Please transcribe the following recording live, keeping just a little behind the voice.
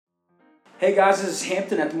Hey guys, this is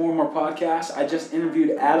Hampton at the More and More podcast. I just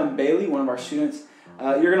interviewed Adam Bailey, one of our students.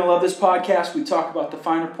 You're going to love this podcast. We talk about the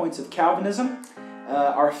finer points of Calvinism,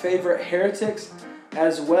 our favorite heretics,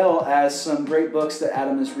 as well as some great books that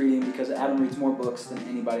Adam is reading, because Adam reads more books than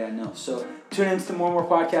anybody I know. So tune in to the More and More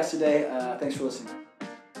podcast today. Thanks for listening.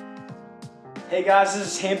 Hey guys,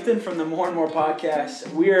 this is Hampton from the More and More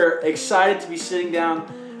podcast. We are excited to be sitting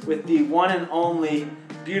down with the one and only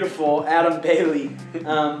beautiful Adam Bailey.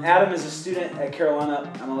 Adam is a student at Carolina.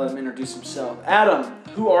 I'm going to let him introduce himself. Adam,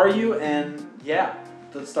 who are you? And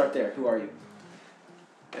let's start there. Who are you?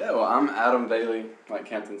 Yeah, well, I'm Adam Bailey. Like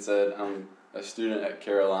Hampton said, I'm a student at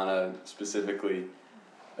Carolina, specifically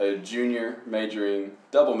a junior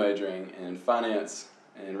double majoring in finance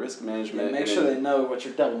and risk management. Yeah, make sure they know what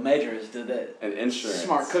your double major is, dude. That and insurance.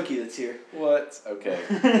 Smart cookie that's here. What? Okay.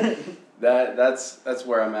 That's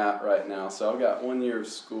where I'm at right now. So I've got 1 year of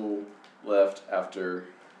school left after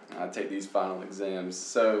I take these final exams.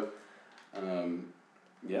 So, I'm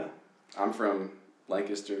from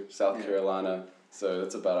Lancaster, South Carolina. So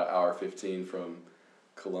it's about an hour 15 from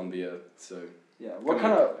Columbia. So yeah, what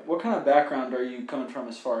kind of background are you coming from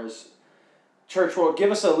as far as church? Well,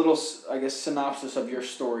 give us a little, I guess, synopsis of your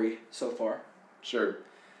story so far. Sure.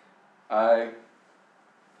 I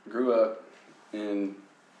grew up in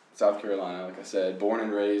South Carolina, like I said, born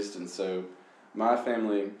and raised, and so my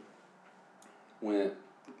family went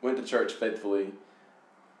to church faithfully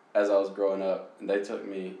as I was growing up, and they took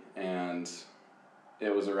me, and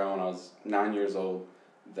it was around when I was 9 years old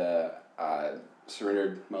that I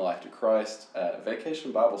surrendered my life to Christ at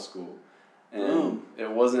Vacation Bible School, and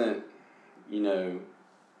it wasn't, the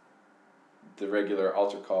regular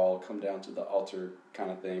altar call, come down to the altar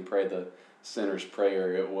kind of thing, pray the sinner's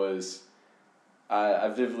prayer. It was, I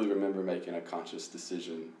vividly remember making a conscious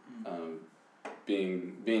decision,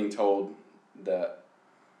 being told that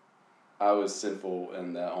I was sinful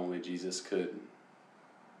and that only Jesus could,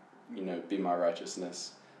 be my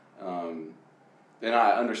righteousness. And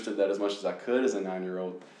I understood that as much as I could as a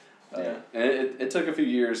 9-year-old. And it took a few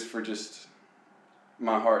years for just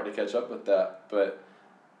my heart to catch up with that, but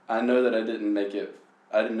I know that I didn't make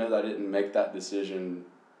that decision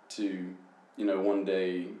to, one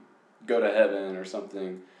day go to heaven or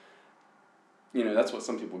something. That's what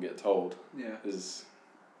some people get told. Yeah. Is,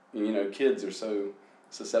 kids are so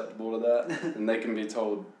susceptible to that, and they can be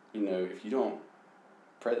told, if you don't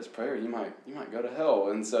pray this prayer, you might go to hell.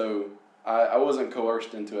 And so I wasn't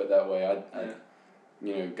coerced into it that way.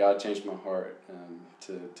 God changed my heart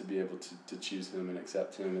to be able to choose Him and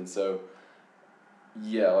accept Him. And so,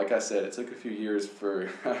 like I said, it took a few years for,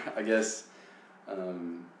 I guess,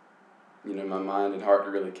 my mind and heart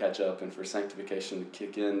to really catch up and for sanctification to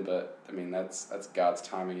kick in. But, that's God's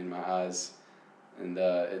timing in my eyes. And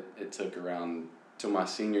it took around till my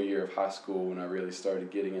senior year of high school when I really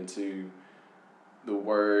started getting into the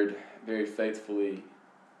Word very faithfully,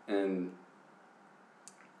 and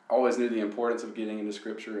always knew the importance of getting into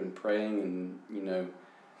Scripture and praying. And,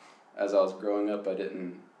 as I was growing up, I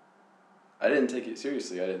didn't take it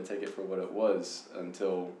seriously. I didn't take it for what it was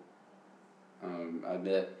until I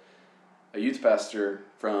met a youth pastor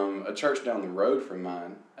from a church down the road from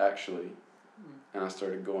mine, actually. And I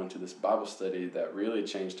started going to this Bible study that really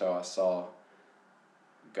changed how I saw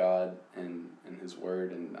God and His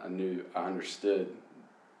Word. And I understood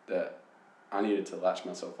that I needed to latch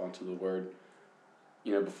myself onto the Word,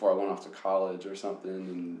 before I went off to college or something,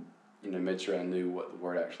 and, made sure I knew what the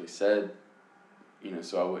Word actually said,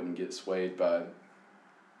 so I wouldn't get swayed by,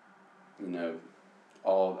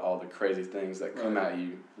 all the crazy things that come at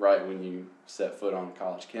you right when you set foot on a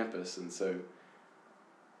college campus. And so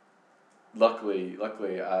luckily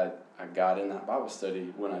I got in that Bible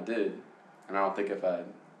study when I did, and I don't think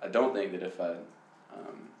that if I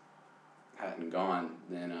hadn't gone,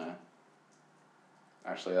 then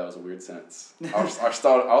actually that was a weird sentence. I'll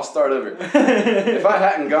start over. If I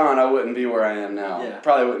hadn't gone, I wouldn't be where I am now. Yeah.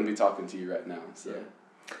 Probably wouldn't be talking to you right now.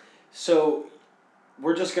 So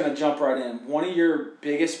we're just going to jump right in. One of your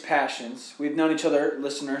biggest passions, we've known each other,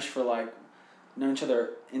 listeners, known each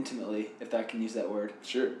other intimately, if I can use that word.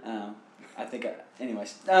 Sure.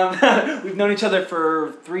 We've known each other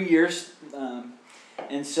for 3 years.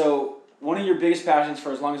 And so one of your biggest passions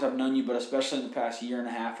for as long as I've known you, but especially in the past year and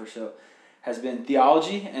a half or so, has been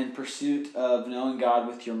theology and pursuit of knowing God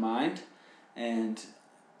with your mind and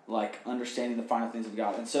understanding the final things of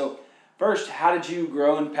God. And so first, how did you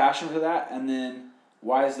grow in passion for that? And then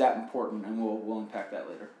why is that important? And we'll unpack that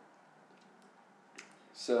later.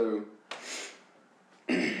 So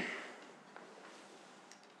let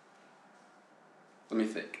me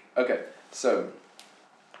think. Okay, so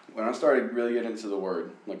when I started really getting into the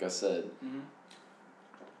Word, like I said, Mm-hmm.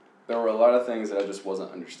 there were a lot of things that I just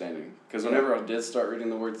wasn't understanding. Because whenever I did start reading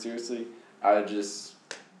the Word seriously, I just,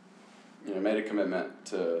 made a commitment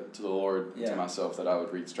to the Lord, to myself, that I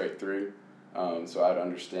would read straight through. So I'd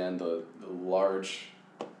understand the large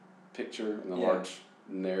picture and the large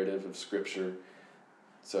narrative of Scripture.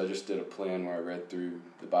 So I just did a plan where I read through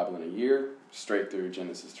the Bible in a year, straight through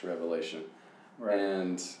Genesis to Revelation. Right.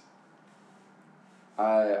 And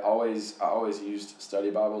I always used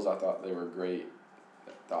study Bibles. I thought they were great.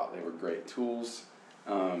 Tools.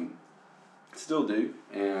 Still do.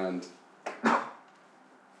 And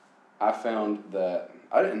I found that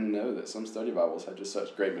I didn't know that some study Bibles had just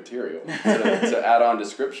such great material to add on to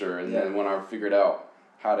Scripture. And then when I figured out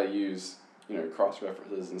how to use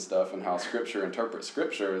cross-references and stuff, and how Scripture interprets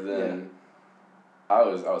Scripture, then I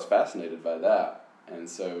was fascinated by that. And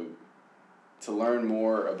so to learn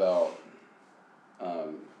more about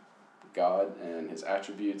God and His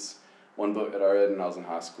attributes, one book that I read when I was in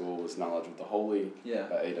high school was Knowledge of the Holy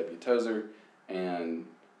by A.W. Tozer, and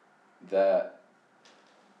that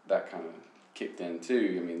kind of kicked in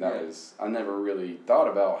too. I mean, I never really thought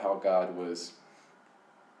about how God was.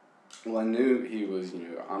 Well, I knew He was,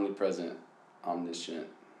 omnipresent, omniscient,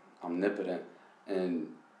 omnipotent, and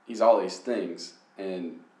He's all these things.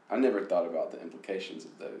 And I never thought about the implications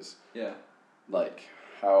of those. Yeah. Like,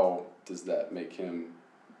 how does that make Him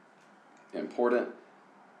important?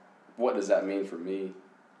 What does that mean for me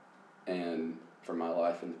and for my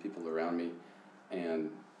life and the people around me?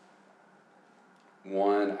 And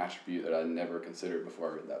one attribute that I never considered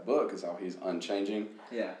before I read that book is how He's unchanging.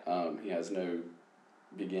 Yeah. He has no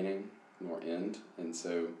beginning nor end. And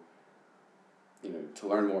so, to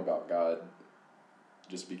learn more about God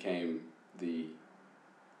just became the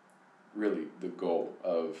goal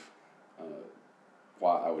of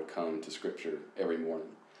why I would come to Scripture every morning.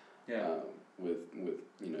 Yeah. With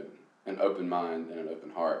an open mind and an open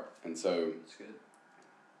heart. And so that's good.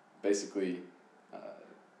 Basically,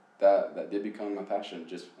 that did become my passion,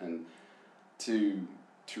 and to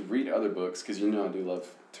read other books, because I do love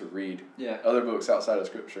to read other books outside of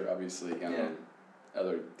Scripture, obviously,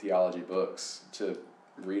 other theology books, to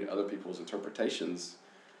read other people's interpretations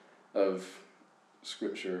of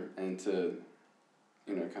Scripture, and to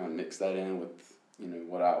kind of mix that in with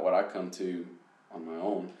what I come to on my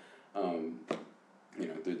own,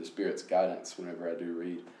 through the Spirit's guidance whenever I do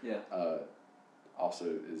read. Also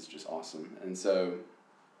is just awesome. And so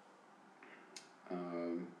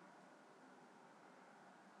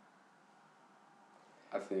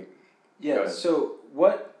I think so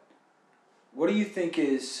what do you think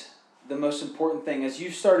is the most important thing as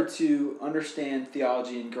you've started to understand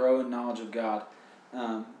theology and grow in knowledge of God?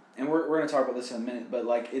 And we're going to talk about this in a minute, but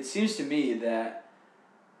it seems to me that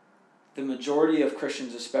the majority of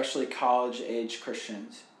Christians, especially college-age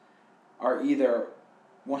Christians, are either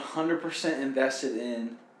 100% invested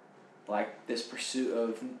in this pursuit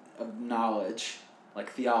of knowledge,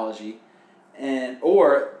 like theology, and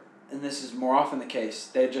this is more often the case,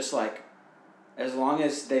 they're just as long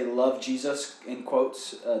as they love Jesus, in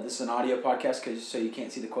quotes, this is an audio podcast so you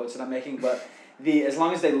can't see the quotes that I'm making, but as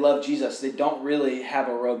long as they love Jesus, they don't really have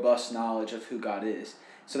a robust knowledge of who God is.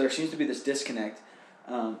 So there seems to be this disconnect.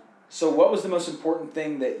 So what was the most important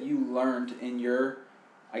thing that you learned in your,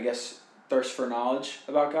 thirst for knowledge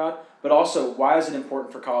about God? But also, why is it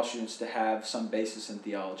important for college students to have some basis in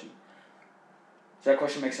theology? Does that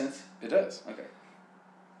question make sense? It does. Okay.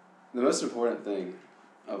 The most important thing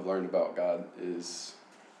I've learned about God is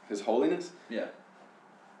His holiness. Yeah.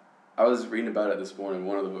 I was reading about it this morning.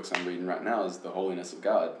 One of the books I'm reading right now is The Holiness of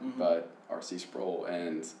God by R.C. Sproul.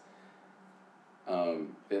 And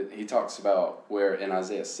he talks about where in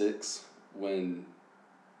Isaiah 6, when,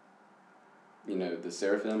 the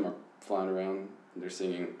seraphim are flying around and they're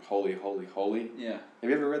singing, "Holy, holy, holy." Yeah. Have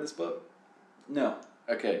you ever read this book? No.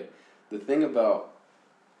 Okay. The thing about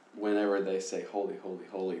whenever they say "holy, holy,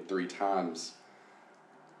 holy" 3 times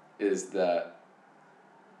is that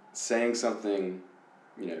saying something,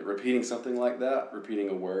 repeating something like that, repeating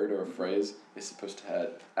a word or a phrase, is supposed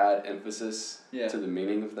to add emphasis to the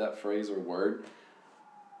meaning of that phrase or word.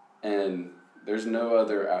 And there's no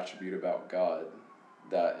other attribute about God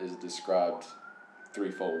that is described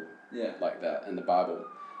threefold like that in the Bible.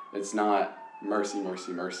 It's not mercy,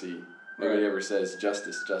 mercy, mercy. Nobody ever says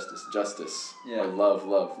justice, justice, justice, or love,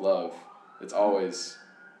 love, love. It's always,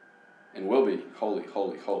 and will be, holy,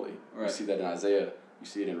 holy, holy. You see that in Isaiah. You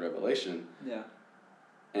see it in Revelation. Yeah.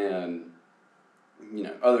 And,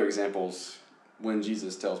 other examples, when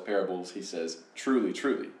Jesus tells parables, He says, "Truly,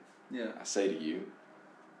 truly, I say to you,"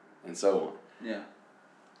 and so on. Yeah.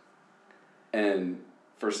 And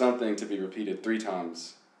for something to be repeated 3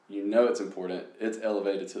 times, you know it's important. It's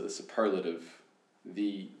elevated to the superlative,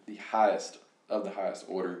 the highest of the highest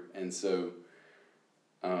order. And so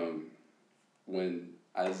when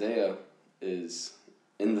Isaiah is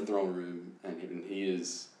in the throne room and when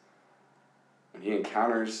he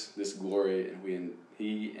encounters this glory and when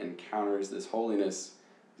he encounters this holiness,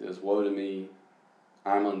 he says, "Woe to me,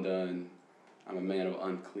 I'm undone. I'm a man of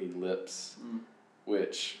unclean lips,"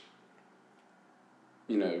 which,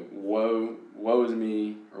 woe is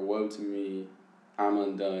me, or woe to me, I'm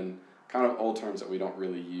undone, kind of old terms that we don't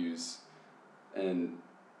really use. And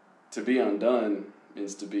to be undone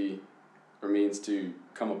means to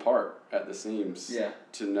come apart at the seams. Yeah.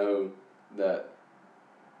 To know that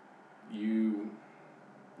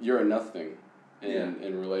you're a nothing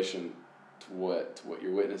in relation to what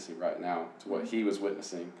you're witnessing right now, to what he was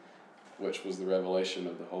witnessing, which was the revelation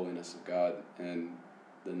of the holiness of God. And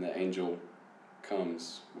then the angel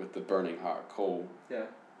comes with the burning hot coal. Yeah.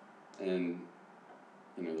 And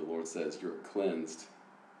the Lord says, "You're cleansed,"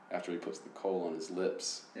 after he puts the coal on his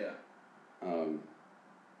lips. Yeah.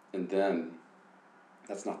 And then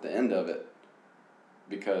that's not the end of it,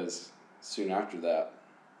 because soon after that,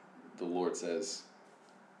 the Lord says,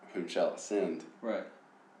 "Whom shall I send?" Right.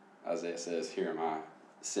 Isaiah says, "Here am I,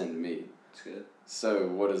 send me." That's good. So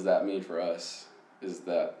what does that mean for us? Is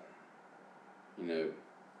that,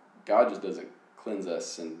 God just doesn't cleanse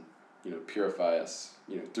us and, purify us,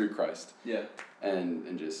 through Christ. Yeah.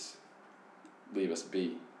 And just leave us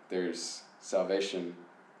be. There's salvation,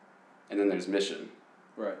 and then there's mission.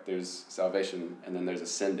 Right. There's salvation, and then there's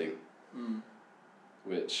ascending,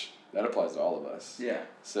 which that applies to all of us. Yeah.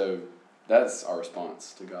 So that's our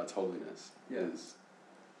response to God's holiness. Yeah. Is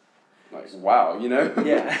like, wow,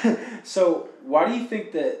 Yeah. So why do you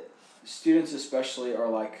think that students especially are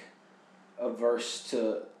like averse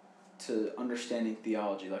to understanding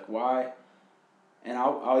theology? Like why, and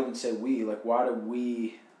I'll even say why do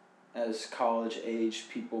we as college age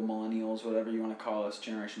people, millennials, whatever you want to call us,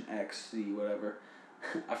 Generation X, Z, whatever,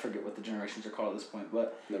 I forget what the generations are called at this point,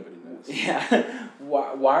 but nobody knows. Yeah.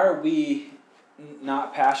 Why are we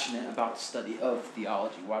not passionate about the study of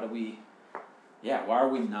theology? Why are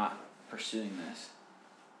we not pursuing this?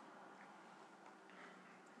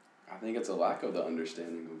 I think it's a lack of the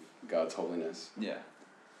understanding of God's holiness. Yeah.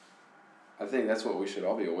 I think that's what we should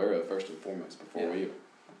all be aware of first and foremost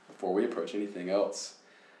before we approach anything else.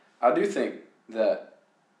 I do think that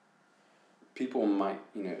people might,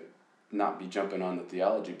 not be jumping on the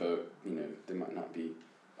theology boat. They might not be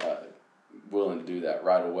willing to do that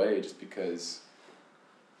right away, just because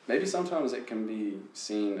maybe sometimes it can be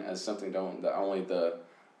seen as something that only the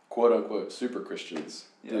quote-unquote super Christians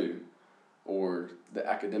do, or the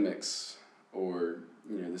academics, or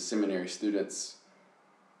the seminary students.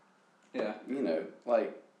 Yeah.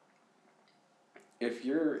 If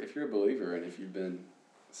you're a believer and if you've been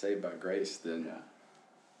saved by grace, then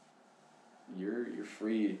you're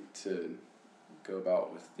free to go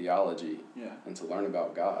about with theology and to learn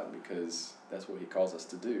about God, because that's what he calls us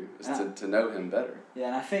to do, is to know him better. Yeah,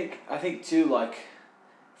 and I think too, like,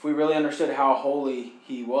 if we really understood how holy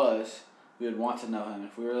he was, we would want to know him.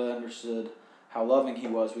 If we really understood how loving he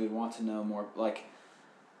was, we would want to know more. Like,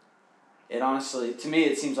 it honestly, to me,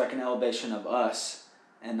 it seems like an elevation of us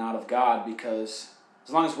and not of God, because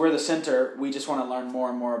as long as we're the center, we just want to learn more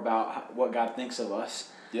and more about what God thinks of us.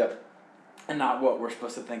 Yep. And not what we're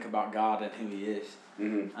supposed to think about God and who he is.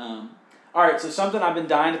 Mm-hmm. All right, so something I've been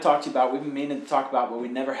dying to talk to you about, we've been meaning to talk about, but we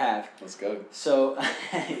never have. Let's go. So,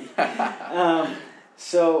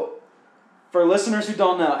 so for listeners who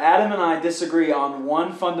don't know, Adam and I disagree on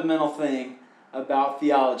one fundamental thing about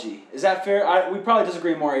theology. Is that fair? We probably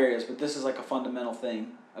disagree in more areas, but this is like a fundamental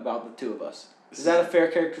thing about the two of us. Is that a fair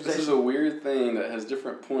characterization? This is a weird thing that has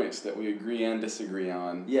different points that we agree and disagree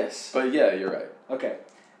on. Yes. But yeah, you're right. Okay.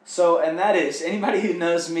 So, and that is, anybody who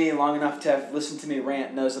knows me long enough to have listened to me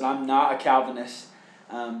rant knows that I'm not a Calvinist.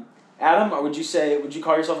 Adam, or would you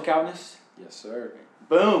call yourself a Calvinist? Yes, sir.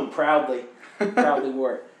 Boom, proudly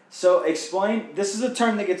wore it. So explain, this is a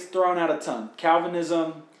term that gets thrown out a ton.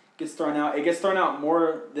 Calvinism gets thrown out. It gets thrown out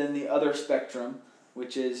more than the other spectrum,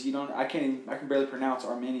 which is, I can barely pronounce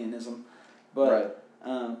Arminianism. But,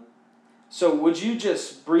 right. So would you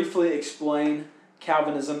just briefly explain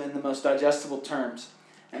Calvinism in the most digestible terms?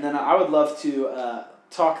 And then I would love to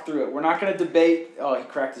talk through it. We're not going to debate. Oh, he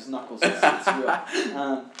cracked his knuckles. It's real.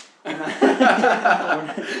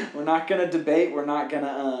 We're not going to debate. We're not going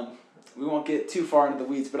to. We won't get too far into the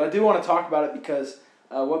weeds. But I do want to talk about it, because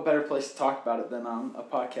what better place to talk about it than on a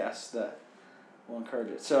podcast that will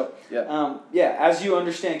encourage it. So, as you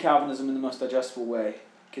understand Calvinism in the most digestible way,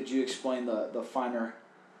 could you explain the finer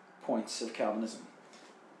points of Calvinism?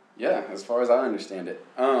 Yeah, as far as I understand it.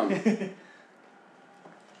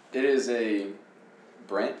 It is a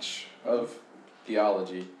branch of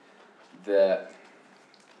theology that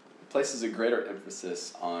places a greater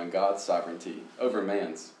emphasis on God's sovereignty over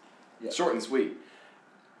man's. Yep. Short and sweet.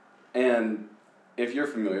 And if you're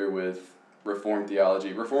familiar with Reformed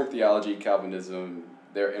theology, Calvinism,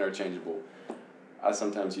 they're interchangeable. I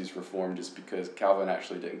sometimes use Reformed just because Calvin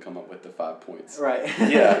actually didn't come up with the 5 points. Right.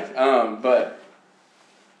 Yeah, but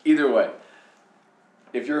either way,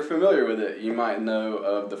 if you're familiar with it, you might know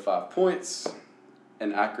of the 5 points,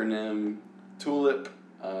 an acronym, TULIP,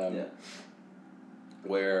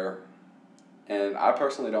 where, and I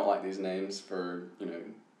personally don't like these names for,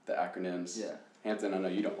 the acronyms. Yeah. Hampton, I know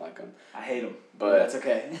you don't like them. I hate them, but that's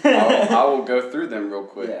okay. I will go through them real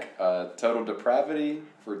quick. Yeah. Total depravity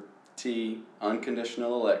for T,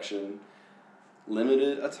 unconditional election,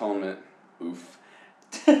 limited atonement, oof,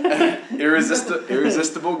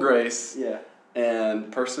 irresistible grace, yeah,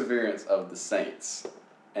 and perseverance of the saints.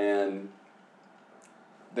 And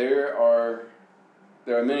there are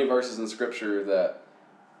many verses in Scripture that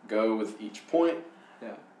go with each point.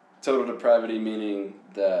 Yeah. Total depravity meaning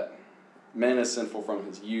that man is sinful from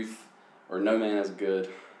his youth, or no man is good.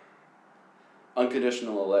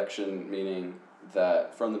 Unconditional election meaning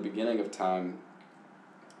that from the beginning of time,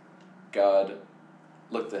 God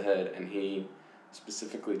looked ahead and he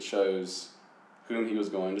specifically chose whom he was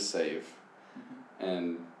going to save. Mm-hmm.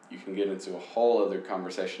 And you can get into a whole other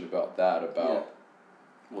conversation about that,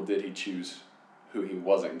 well, did he choose who he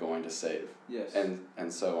wasn't going to save? Yes.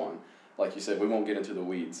 And so on. Like you said, we won't get into the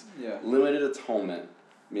weeds. Yeah. Limited atonement,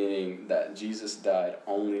 meaning that Jesus died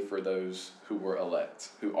only for those who are elect.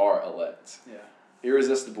 Yeah.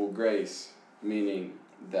 Irresistible grace, meaning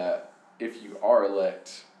that if you are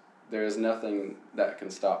elect, there is nothing that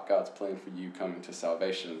can stop God's plan for you coming to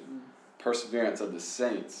salvation. Mm. Perseverance of the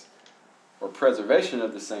saints, or preservation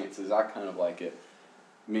of the saints, as I kind of like it,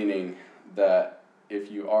 meaning that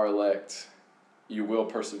if you are elect, you will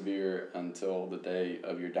persevere until the day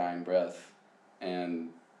of your dying breath, and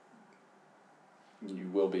you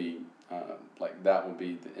will be, that will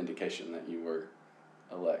be the indication that you were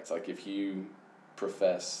elect. Like if you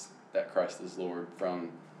profess that Christ is Lord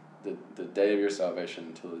from the day of your salvation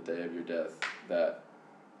until the day of your death,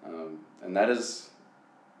 and that is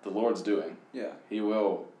the Lord's doing. Yeah. He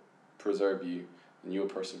will preserve you, and you will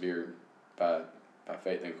persevere by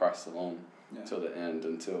faith in Christ alone till the end,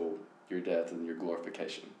 until your death and your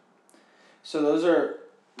glorification. So those are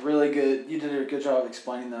really good. You did a good job of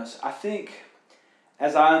explaining those. I think,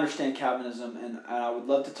 as I understand Calvinism, and I would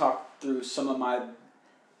love to talk through some of my,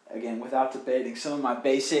 again, without debating, some of my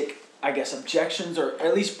basic, I guess, objections, or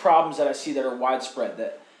at least problems that I see that are widespread,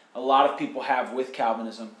 that a lot of people have with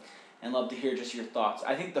Calvinism, and love to hear just your thoughts.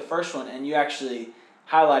 I think the first one, and you actually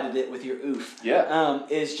highlighted it with your oof,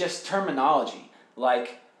 is just terminology.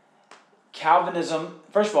 Like, Calvinism,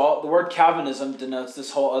 first of all, the word Calvinism denotes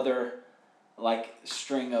this whole other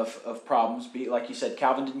string of problems. Like you said,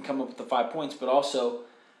 Calvin didn't come up with the 5 points, but also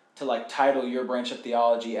to title your branch of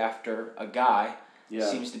theology after a guy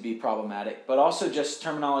seems to be problematic. But also just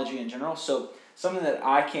terminology in general. So something that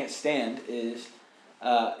I can't stand is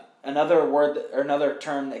another word or another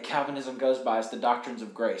term that Calvinism goes by is the doctrines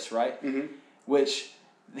of grace, right? Mm-hmm. Which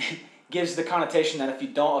gives the connotation that if you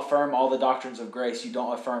don't affirm all the doctrines of grace, you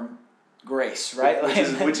don't affirm grace, right?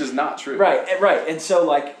 Which is not true. Right. And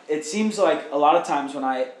so it seems like a lot of times when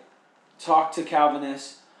I talk to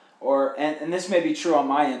Calvinists, and this may be true on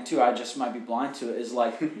my end too, I just might be blind to it, is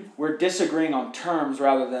we're disagreeing on terms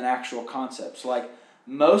rather than actual concepts.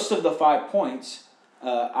 Most of the 5 points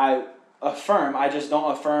I affirm, I just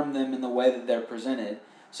don't affirm them in the way that they're presented.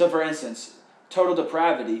 So for instance, total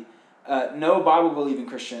depravity, no Bible-believing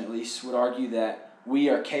Christian at least would argue that we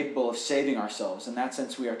are capable of saving ourselves. In that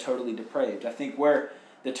sense, we are totally depraved. I think where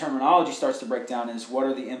the terminology starts to break down is what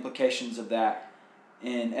are the implications of that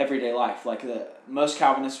in everyday life. Most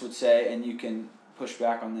Calvinists would say, and you can push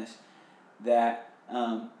back on this, that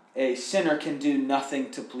a sinner can do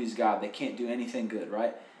nothing to please God. They can't do anything good,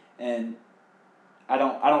 right? And I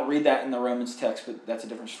don't read that in the Romans text, but that's a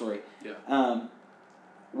different story. Yeah.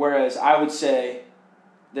 Whereas I would say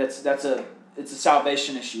it's a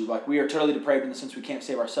salvation issue. We are totally depraved in the sense we can't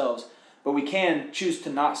save ourselves, but we can choose to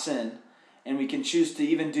not sin, and we can choose to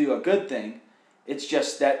even do a good thing. It's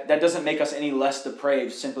just that doesn't make us any less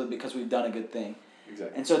depraved simply because we've done a good thing.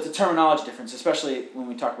 Exactly. And so it's a terminology difference, especially when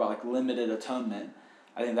we talk about limited atonement.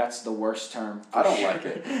 I think that's the worst term. I don't like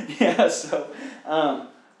it. Yeah. So,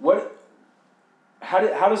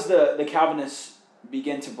 how does the Calvinists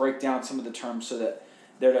begin to break down some of the terms so that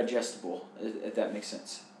they're digestible? If that makes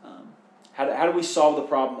sense. How do we solve the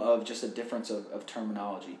problem of just a difference of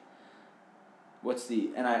terminology?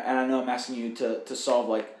 And I know I'm asking you to solve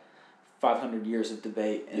like 500 years of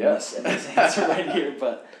debate in this answer right here,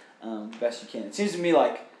 but best you can. It seems to me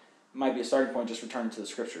like it might be a starting point just returning to the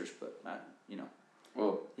scriptures, but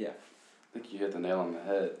Well, yeah. I think you hit the nail on the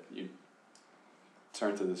head. You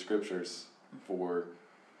turn to the scriptures for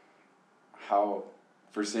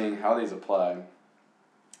seeing how these apply,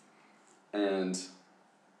 and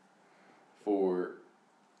for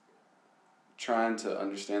trying to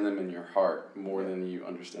understand them in your heart more than you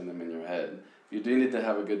understand them in your head. You do need to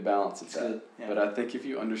have a good balance of that. Yeah. But I think if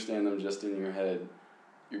you understand them just in your head,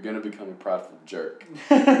 you're going to become a prideful jerk.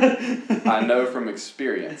 I know from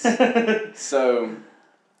experience. So,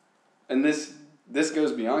 and this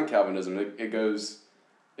goes beyond Calvinism. It goes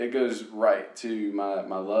right to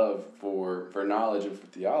my love for knowledge and for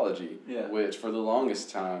theology, which for the longest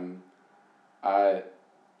time I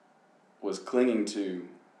was clinging to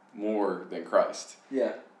more than Christ.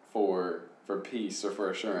 Yeah. For peace or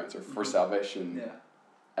for assurance or for salvation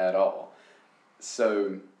at all.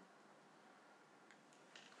 So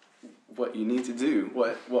what you need to do,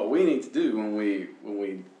 what we need to do when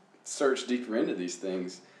we search deeper into these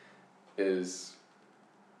things is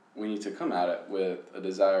we need to come at it with a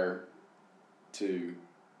desire to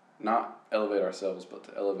not elevate ourselves but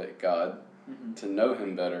to elevate God, to know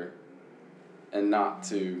Him better, and not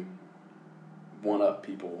to one-up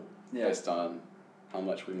people based on how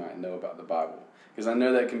much we might know about the Bible. Because I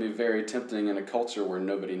know that can be very tempting in a culture where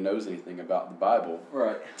nobody knows anything about the Bible.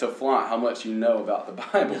 Right. To flaunt how much you know about the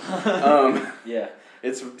Bible.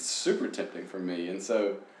 It's super tempting for me. And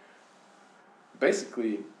so,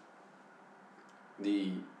 basically,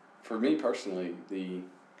 for me personally, the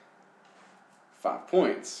 5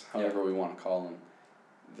 points, however we want to call them,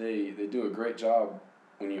 they do a great job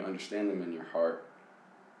when you understand them in your heart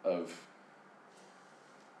of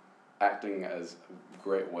acting as a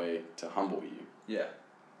great way to humble you. Yeah.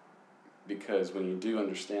 Because when you do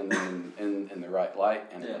understand them in the right light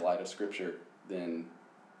and in the light of Scripture, then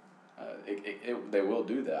they will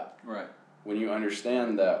do that. Right. When you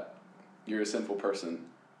understand that you're a sinful person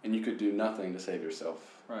and you could do nothing to save yourself.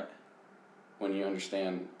 Right. When you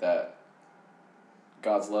understand that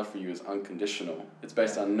God's love for you is unconditional. It's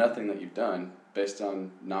based on nothing that you've done, based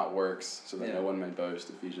on not works, so that no one may boast,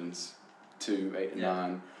 Ephesians 2, 8 and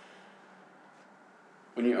 9.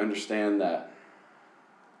 When you understand that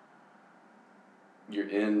you're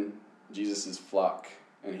in Jesus' flock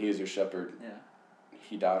and He is your shepherd,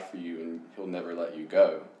 He died for you and He'll never let you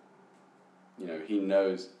go. He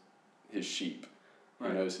knows His sheep. He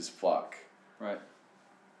knows His flock. Right.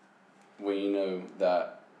 When you know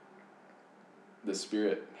that the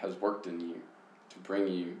Spirit has worked in you to bring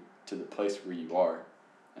you to the place where you are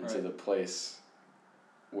and to the place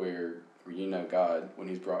where you know God when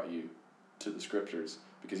He's brought you to the Scriptures,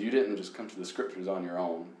 because you didn't just come to the Scriptures on your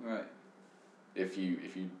own. Right. If you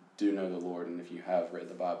do know the Lord and if you have read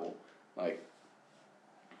the Bible, like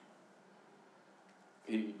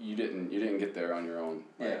you didn't get there on your own.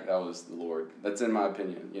 Like, that was the Lord. That's in my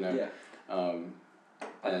opinion. Yeah.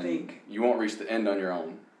 I think you won't reach the end on your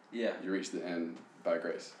own. Yeah. You reach the end by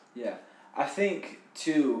grace. Yeah. I think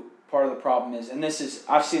too, part of the problem is, and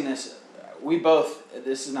I've seen this.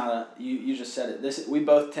 This is not you just said it. We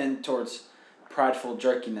both tend towards prideful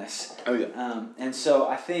jerkiness. Oh yeah. And so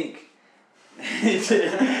I think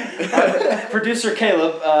producer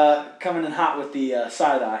Caleb coming in hot with the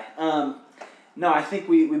side eye. No, I think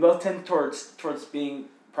we both tend towards being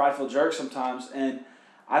prideful jerks sometimes, and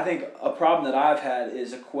I think a problem that I've had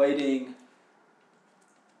is equating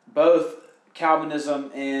both Calvinism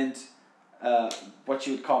and what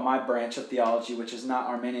you would call my branch of theology, which is not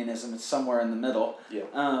Arminianism, it's somewhere in the middle.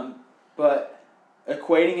 Yeah. But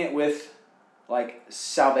equating it with like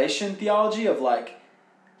salvation theology of like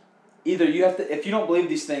either you have to, if you don't believe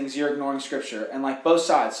these things, you're ignoring Scripture, and like both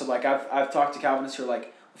sides. So like I've talked to Calvinists who are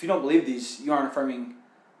like, if you don't believe these, you aren't affirming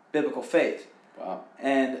biblical faith. Wow.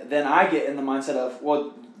 And then I get in the mindset of,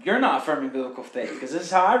 well, you're not affirming biblical faith because this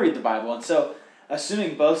is how I read the Bible. And so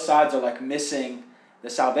assuming both sides are like missing the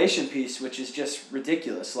salvation piece, which is just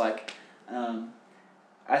ridiculous. Like,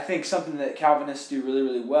 I think something that Calvinists do really,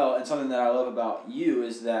 really well, and something that I love about you,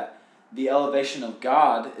 is that the elevation of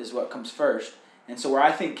God is what comes first. And so where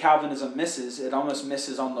I think Calvinism misses, it almost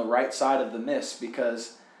misses on the right side of the miss,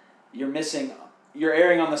 because you're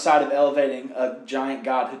erring on the side of elevating a giant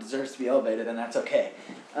God who deserves to be elevated, and that's okay.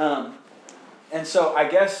 And so I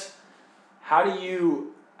guess, how do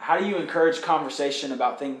you encourage conversation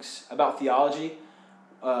about things, about theology,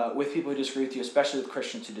 with people who disagree with you, especially with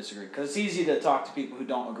Christians who disagree? Because it's easy to talk to people who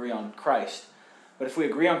don't agree on Christ. But if we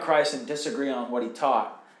agree on Christ and disagree on what he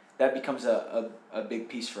taught, that becomes a big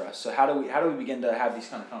piece for us. So how do we begin to have these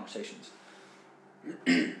kind of conversations?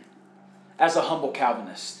 As a humble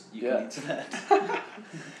Calvinist, you can answer that.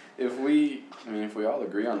 If we all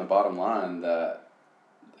agree on the bottom line that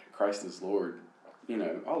Christ is Lord,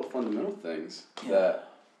 all the fundamental things that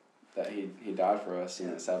he died for us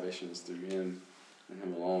and that salvation is through him and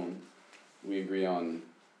him alone. We agree on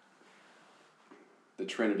the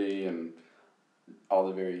Trinity and all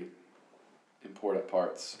the very important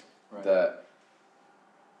parts that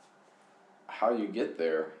how you get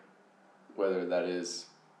there, whether that is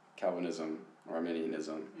Calvinism or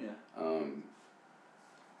Arminianism,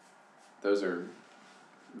 those are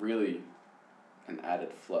really an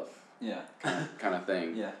added fluff kind of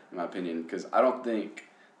thing, in my opinion, because I don't think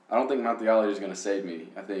my theology is going to save me.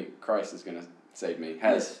 I think Christ is going to save me,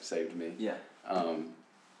 saved me.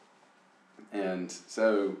 And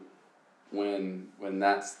so when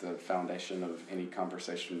that's the foundation of any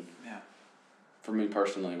conversation, for me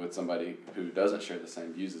personally with somebody who doesn't share the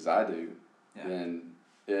same views as I do, then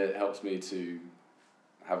it helps me to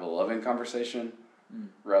have a loving conversation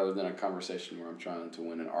rather than a conversation where I'm trying to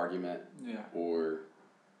win an argument or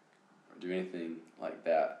do anything like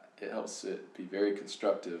that. It helps it be very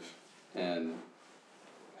constructive, and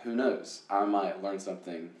who knows, I might learn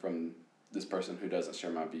something from this person who doesn't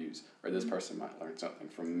share my views, or this person might learn something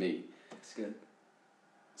from me. That's good.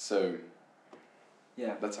 So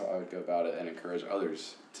that's how I would go about it and encourage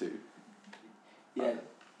others to.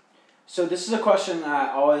 So this is a question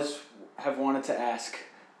I always have wanted to ask.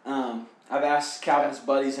 I've asked Calvinist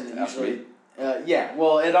buddies, and it usually,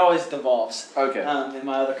 it always devolves. In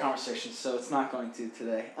my other conversations, so it's not going to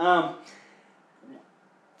today.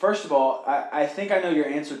 First of all, I think I know your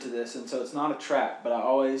answer to this, and so it's not a trap, but I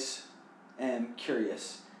always am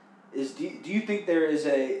curious. Do you think there is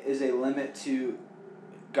a limit to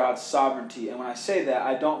God's sovereignty? And when I say that,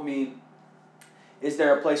 I don't mean, is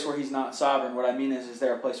there a place where he's not sovereign? What I mean is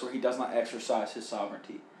there a place where he does not exercise his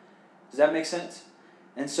sovereignty? Does that make sense?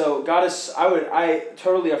 And so God is, I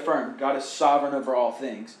totally affirm, God is sovereign over all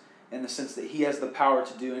things in the sense that he has the power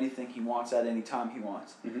to do anything he wants at any time he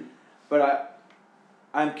wants. Mm-hmm. But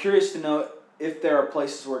I'm curious to know if there are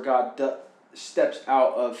places where God steps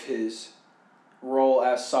out of his role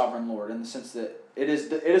as sovereign Lord, in the sense that it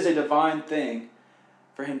is a divine thing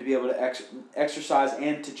for him to be able to exercise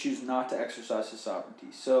and to choose not to exercise his sovereignty.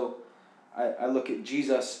 So I look at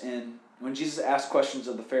Jesus, and when Jesus asks questions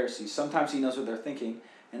of the Pharisees, sometimes he knows what they're thinking,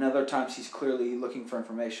 and other times he's clearly looking for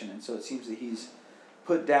information. And so it seems that he's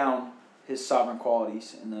put down his sovereign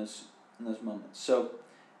qualities in those moments. So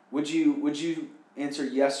would you answer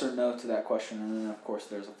yes or no to that question? And then of course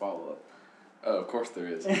there's a follow-up. Oh, of course there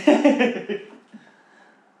is.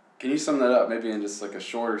 Can you sum that up maybe in just like a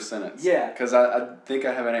shorter sentence? Yeah. Because I think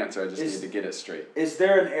I have an answer. I just need to get it straight. Is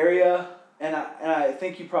there an area, and I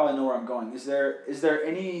think you probably know where I'm going. Is there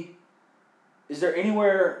anywhere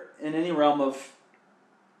in any realm of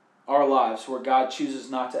our lives where God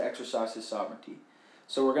chooses not to exercise his sovereignty?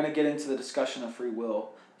 So we're going to get into the discussion of free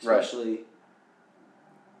will, especially. Right.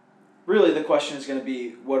 Really, the question is going to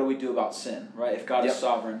be, what do we do about sin, right? If God is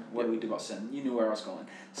sovereign, what do we do about sin? You knew where I was going.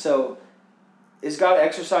 So, is God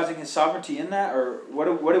exercising his sovereignty in that, or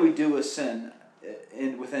what do we do with sin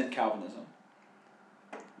within Calvinism?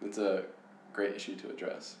 It's a great issue to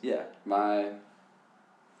address. Yeah. My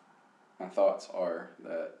thoughts are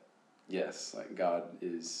that, yes, like God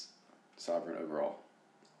is sovereign over all.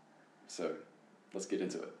 So, let's get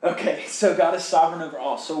into it. Okay, so God is sovereign over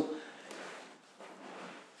all. So,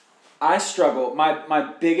 I struggle.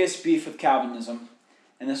 My biggest beef with Calvinism,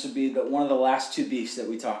 and this would be one of the last two beefs that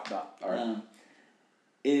we talked about,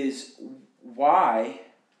 is why,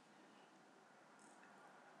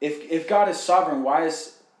 if God is sovereign,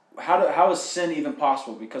 how is sin even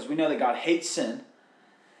possible? Because we know that God hates sin.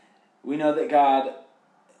 We know that God,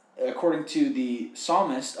 according to the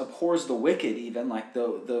psalmist, abhors the wicked even, like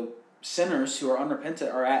the sinners who are unrepentant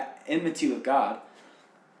are at enmity with God.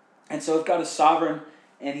 And so if God is sovereign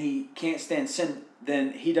and he can't stand sin,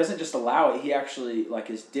 then he doesn't just allow it, he actually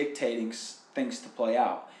is dictating things to play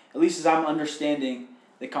out. At least as I'm understanding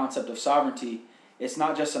the concept of sovereignty, it's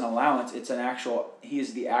not just an allowance, it's an actual, he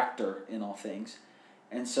is the actor in all things.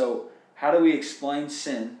 And so how do we explain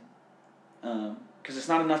sin? Because it's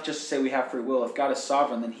not enough just to say we have free will. If God is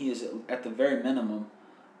sovereign, then he is at the very minimum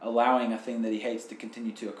allowing a thing that he hates to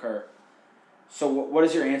continue to occur. So what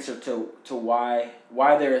is your answer to why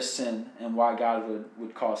there is sin and why God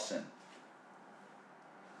would cause sin?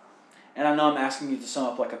 And I know I'm asking you to sum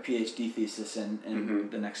up like a PhD thesis in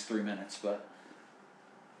the next 3 minutes, but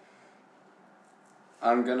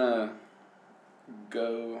I'm gonna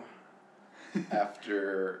go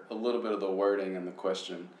after a little bit of the wording in the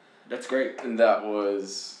question. That's great. And that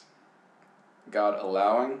was God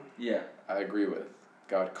allowing. Yeah. I agree with.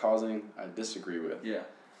 God causing, I disagree with. Yeah.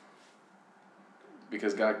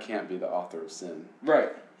 Because God can't be the author of sin. Right.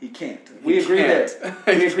 He can't. We agree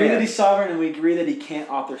that he's sovereign, and we agree that he can't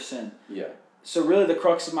author sin. Yeah. So really the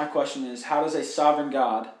crux of my question is, how does a sovereign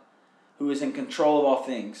God who is in control of all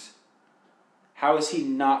things, how is he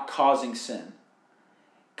not causing sin?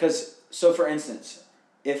 So for instance,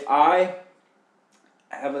 if I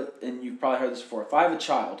have and you've probably heard this before, if I have a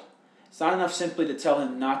child, it's not enough simply to tell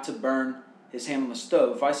him not to burn his hand on the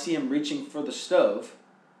stove. If I see him reaching for the stove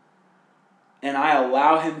and I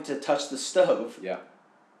allow him to touch the stove, yeah,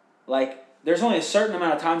 like there's only a certain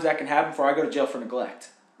amount of times that can happen before I go to jail for neglect,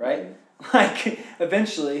 right? Mm-hmm. Like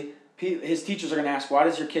eventually his teachers are going to ask, why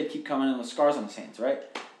does your kid keep coming in with scars on his hands, right?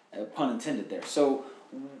 Pun intended there. So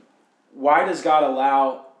how is God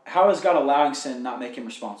allowing sin not make him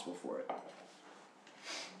responsible for it?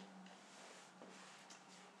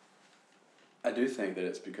 I do think that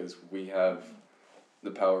it's because we have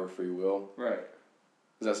the power of free will. Right.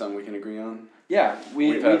 Is that something we can agree on? Yeah,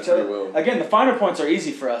 we have free will. Again, the finer points are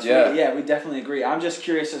easy for us. Yeah. We definitely agree. I'm just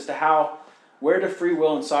curious as to where do free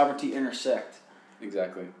will and sovereignty intersect?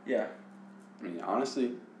 Exactly. Yeah. I mean,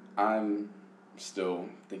 honestly, I'm still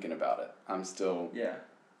thinking about it. I'm still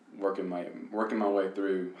working my way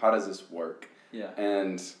through how does this work? Yeah.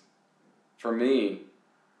 And for me,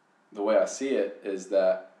 the way I see it is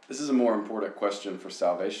that this is a more important question for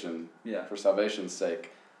salvation. Yeah. For salvation's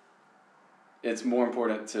sake. It's more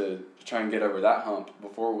important to try and get over that hump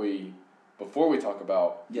before we talk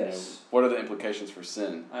about what are the implications for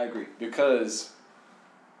sin. I agree. Because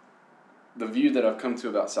the view that I've come to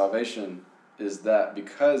about salvation is that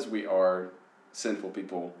because we are sinful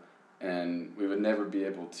people and we would never be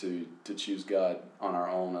able to choose God on our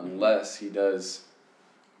own unless he does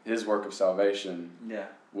his work of salvation,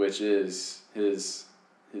 which is his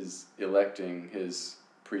electing, his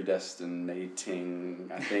predestinating,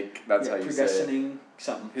 I think that's how you say it. Predestining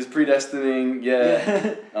something. His predestining,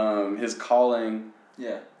 his calling,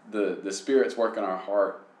 the Spirit's work in our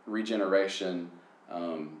heart, regeneration,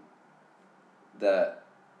 that,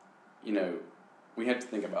 we have to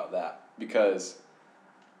think about that. Because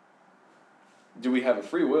do we have a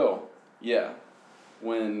free will? Yeah.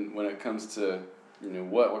 When it comes to,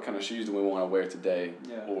 what kind of shoes do we want to wear today?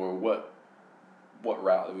 Yeah. Or what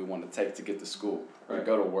route do we want to take to get to school or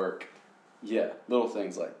go to work? Yeah, little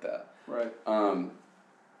things like that. Right.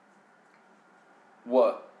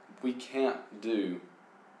 What we can't do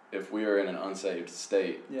if we are in an unsaved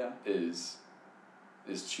state is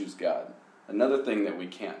choose God. Another thing that we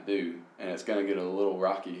can't do, and it's going to get a little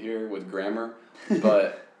rocky here with grammar,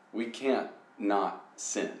 but we can't not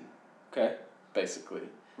sin. Okay. Basically.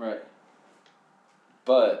 Right.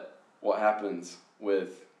 But what happens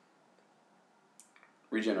with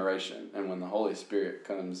regeneration and when the Holy Spirit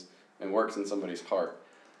comes and works in somebody's heart,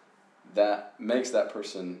 that makes that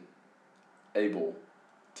person able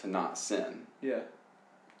to not sin. Yeah.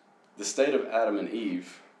 The state of Adam and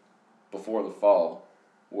Eve before the fall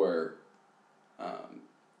were,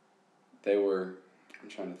 I'm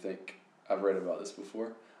trying to think, I've read about this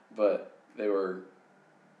before, but they were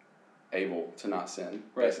able to not sin,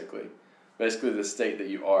 basically. Basically the state that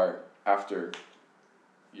you are after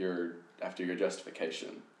your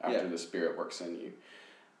justification, after the Spirit works in you.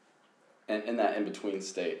 And in that in-between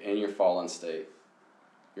state, in your fallen state,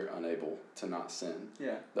 you're unable to not sin.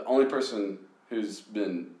 Yeah. The only person who's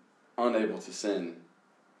been unable to sin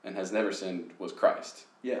and has never sinned was Christ.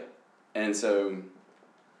 Yeah. And so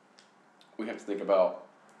we have to think about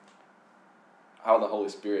how the Holy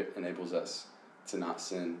Spirit enables us to not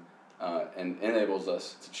sin and enables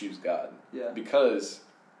us to choose God. Yeah. Because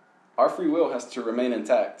our free will has to remain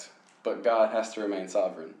intact, but God has to remain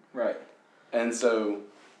sovereign. Right. And so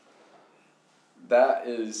that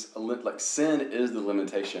is sin is the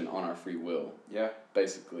limitation on our free will. Yeah.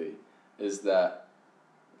 Basically, is that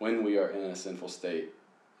when we are in a sinful state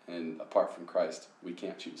and apart from Christ, we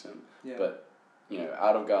can't choose him. Yeah. But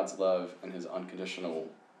out of God's love and his unconditional,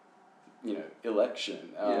 election,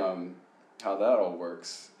 how that all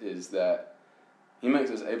works is that he makes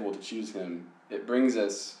us able to choose him. It brings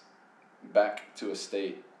us back to a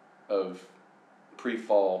state of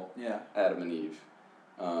pre-fall Adam and Eve.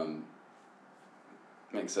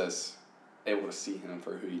 Makes us able to see him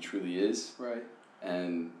for who he truly is. Right.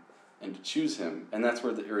 And to choose him. And that's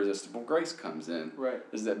where the irresistible grace comes in. Right.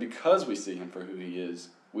 Is that because we see him for who he is,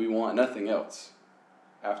 we want nothing else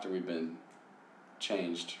after we've been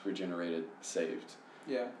changed, regenerated, saved.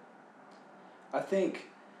 Yeah. I think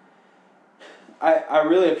I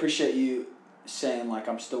really appreciate you saying, like,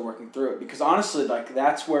 I'm still working through it, because honestly, like,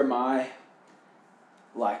 that's where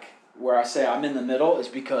where I say I'm in the middle is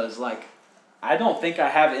because, like, I don't think I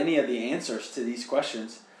have any of the answers to these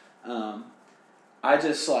questions. I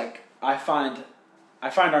just, like, I find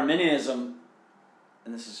Arminianism,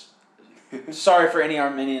 and this is, sorry for any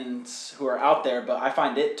Arminians who are out there, but I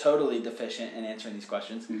find it totally deficient in answering these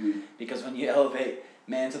questions. Because when you elevate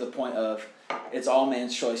man to the point of it's all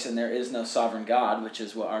man's choice and there is no sovereign God, which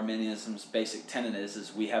is what Arminianism's basic tenet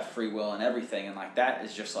is we have free will and everything, and like that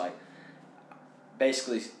is just like,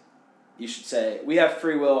 basically, you should say, we have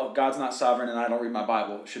free will, God's not sovereign, and I don't read my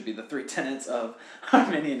Bible, should be the three tenets of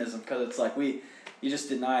Arminianism, because it's like you just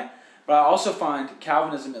deny. But I also find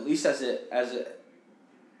Calvinism, at least as it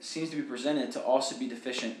seems to be presented, to also be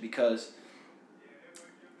deficient, because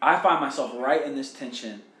I find myself right in this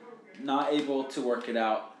tension, not able to work it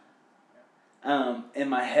out in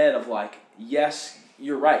my head of like, yes,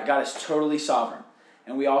 you're right, God is totally sovereign,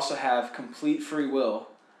 and we also have complete free will.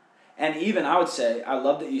 And even, I would say, I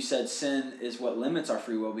love that you said sin is what limits our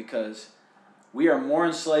free will, because we are more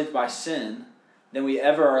enslaved by sin than we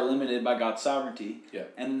ever are limited by God's sovereignty. Yeah.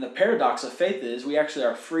 And the paradox of faith is we actually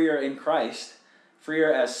are freer in Christ,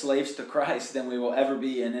 freer as slaves to Christ than we will ever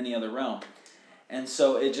be in any other realm. And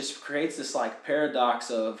so it just creates this like paradox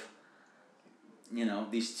of,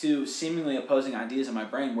 these two seemingly opposing ideas in my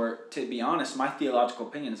brain where, to be honest, my theological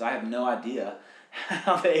opinion is I have no idea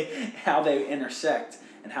how they intersect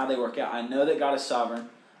and how they work out. I know that God is sovereign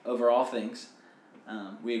over all things.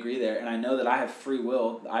 We agree there. And I know that I have free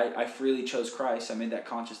will. I freely chose Christ. I made that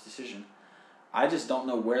conscious decision. I just don't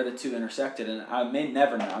know where the two intersected. And I may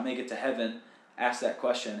never know. I may get to heaven, ask that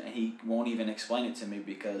question, and he won't even explain it to me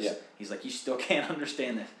because he's like, you still can't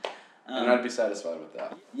understand this. And I'd be satisfied with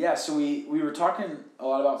that. Yeah, so we were talking a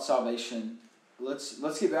lot about salvation.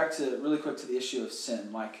 Let's get back to, really quick, to the issue of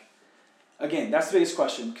sin. Like, again, that's the biggest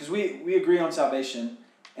question, because we agree on salvation,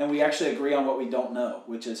 and we actually agree on what we don't know,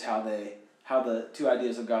 which is how the two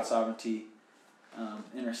ideas of God's sovereignty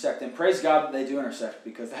intersect. And praise God that they do intersect,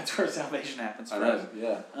 because that's where salvation happens for us.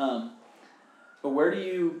 Yeah. But where do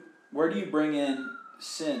you bring in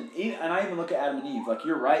sin? And I even look at Adam and Eve. Like,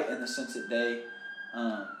 you're right in the sense that they,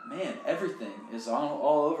 everything is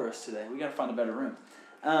all over us today. We got to find a better room.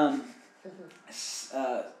 Adam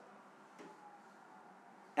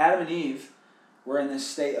and Eve were in this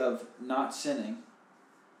state of not sinning,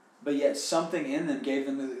 but yet something in them gave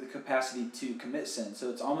them the capacity to commit sin.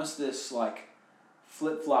 So it's almost this like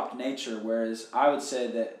flip-flopped nature, whereas I would say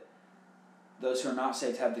that those who are not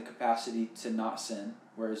saved have the capacity to not sin,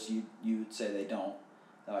 whereas you would say they don't.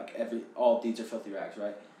 Like all deeds are filthy rags,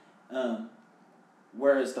 right?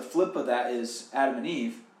 Whereas the flip of that is Adam and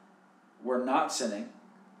Eve were not sinning,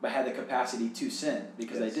 but had the capacity to sin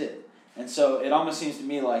because they did. And so it almost seems to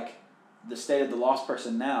me like the state of the lost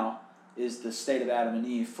person now is the state of Adam and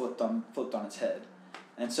Eve flipped on its head.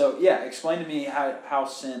 And so, explain to me how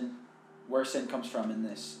sin, where sin comes from in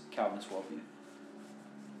this Calvinist worldview.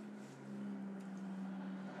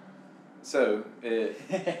 So,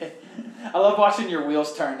 I love watching your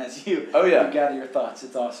wheels turn as you gather your thoughts.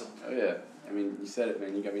 It's awesome. Oh, yeah. I mean, you said it,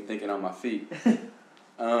 man. You got me thinking on my feet.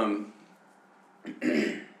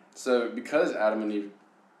 So, because Adam and Eve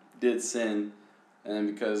did sin,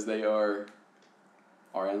 and because they are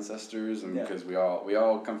our ancestors, and because we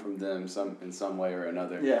all come from them in some way or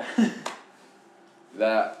another. Yeah.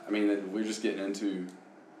 We're just getting into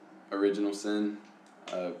original sin.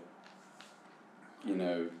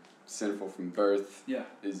 Sinful from birth. Yeah.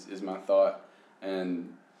 Is my thought,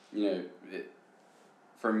 and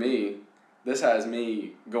for me, this has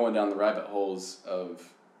me going down the rabbit holes of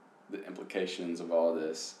the implications of all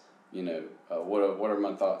this. What are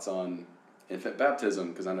my thoughts on infant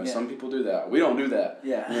baptism? Because I know some people do that. We don't do that.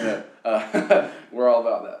 Yeah. We're all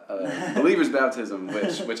about that. Believer's baptism,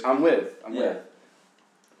 which I'm with. With.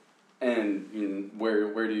 And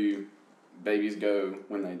where do babies go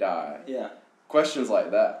when they die? Yeah. Questions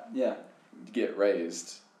like that. Yeah. Get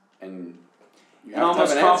raised, and you have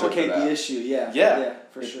almost to complicate the issue. Yeah. Yeah.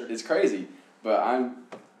 For sure. It's crazy, but I'm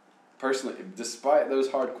personally, despite those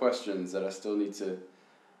hard questions that I still need to.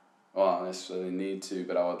 Well, I don't necessarily need to,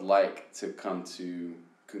 but I would like to come to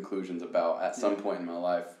conclusions about at some point in my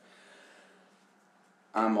life.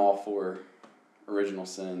 I'm all for original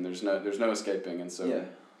sin. There's no escaping, and so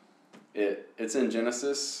it's in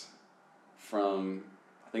Genesis from,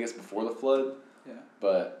 I think it's before the flood. Yeah.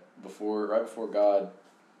 But right before God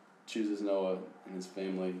chooses Noah and his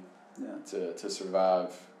family to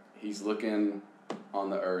survive, he's looking on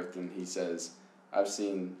the earth and he says, "I've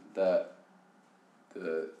seen that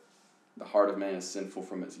the heart of man is sinful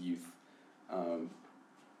from its youth.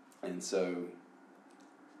 And so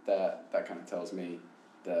that kind of tells me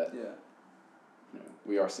that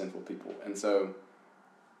we are sinful people. And so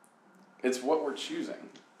it's what we're choosing.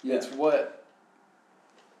 Yeah.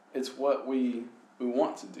 It's what we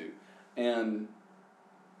want to do. And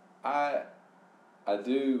I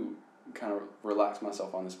do kind of relax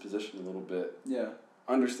myself on this position a little bit. Yeah.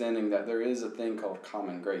 Understanding that there is a thing called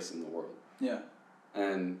common grace in the world. Yeah.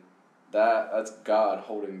 And that's God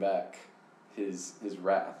holding back his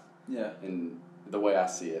wrath. Yeah. In the way I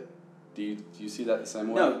see it. Do you see that the same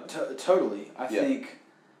way? No, totally. I think,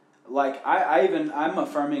 like, I'm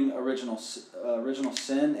affirming original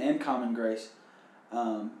sin and common grace.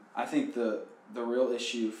 I think the real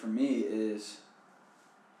issue for me is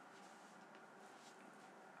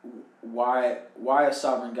why a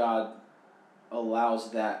sovereign God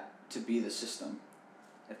allows that to be the system,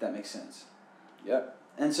 if that makes sense. Yep.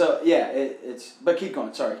 And so, it's... But keep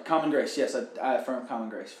going, sorry. Common grace, yes, I affirm common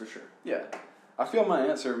grace, for sure. Yeah. I feel my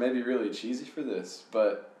answer may be really cheesy for this,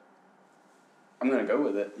 but I'm going to go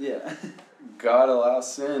with it. Yeah. God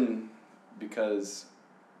allows sin because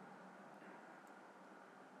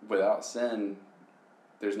without sin,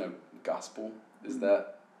 there's no gospel. Is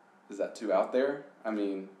that too out there? I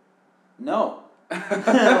mean... No.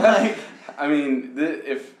 I mean,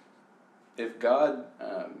 if God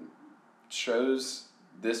chose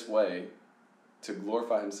this way to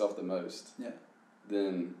glorify himself the most,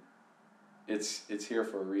 then it's here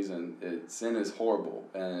for a reason. Sin is horrible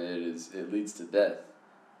and it leads to death,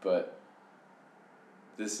 but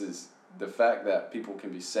this is the fact that people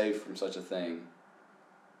can be saved from such a thing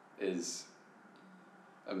is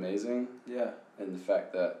amazing. Yeah. And the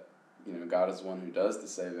fact that God is the one who does the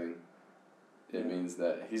saving. It means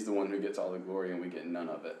that he's the one who gets all the glory and we get none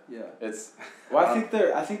of it. Yeah. It's well,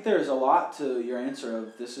 I think there's a lot to your answer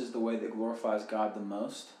of this is the way that glorifies God the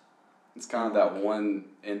most. It's kind of that one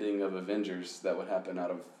ending of Avengers that would happen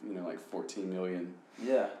out of, like 14 million.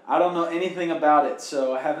 Yeah. I don't know anything about it,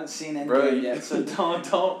 so I haven't seen Endgame yet, so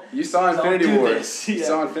don't You saw Infinity War. This. You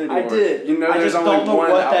saw Infinity War. I did. I just only don't know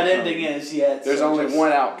one what outcome. that ending is yet. There's only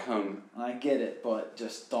one outcome. I get it, but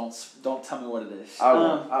just don't tell me what it is. I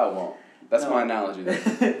won't. That's my analogy there.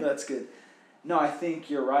 That's good. No, I think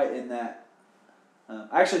you're right in that.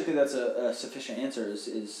 I actually think that's a sufficient answer.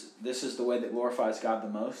 Is this is the way that glorifies God the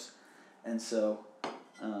most, and so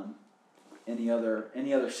any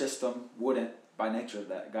other system wouldn't, by nature of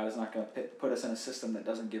that. God is not going to put us in a system that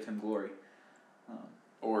doesn't give him glory.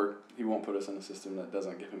 Or he won't put us in a system that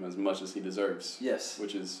doesn't give him as much as he deserves. Yes.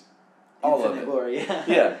 Which is all infinite of it. Glory.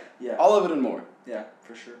 Yeah. All of it and more. Yeah,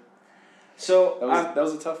 for sure. So that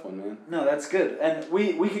was a tough one, man. No, that's good, and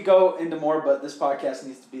we could go into more, but this podcast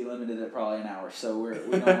needs to be limited at probably an hour, so we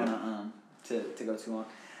don't want to go too long.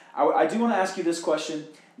 I do want to ask you this question,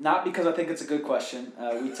 not because I think it's a good question.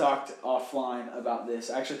 We talked offline about this.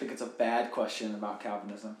 I actually think it's a bad question about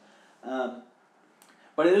Calvinism,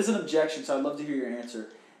 but it is an objection. So I'd love to hear your answer.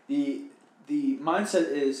 The mindset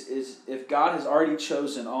is if God has already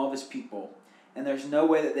chosen all of his people, and there's no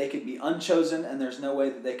way that they could be unchosen, and there's no way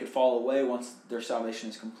that they could fall away once their salvation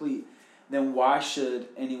is complete, then why should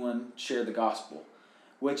anyone share the gospel?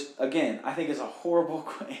 Which, again, I think is a horrible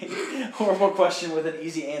question with an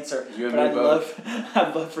easy answer. But I'd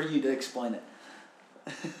love for you to explain it.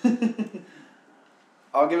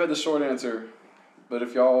 I'll give it the short answer, but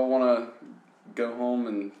if y'all want to go home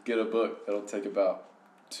and get a book, that'll take about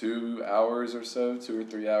 2 hours or so, 2 or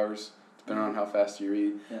 3 hours. Depending on how fast you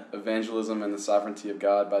read. Yeah. Evangelism and the Sovereignty of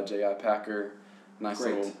God by J.I. Packer. Nice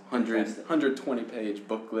little 120-page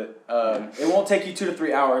booklet. It won't take you 2 to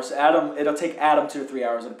 3 hours. It'll take Adam 2 to 3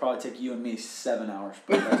 hours. It'll probably take you and me 7 hours,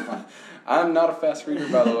 but that's fine. I'm not a fast reader,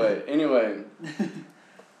 by the way. Anyway,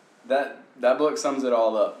 that book sums it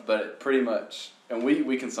all up, but it pretty much, and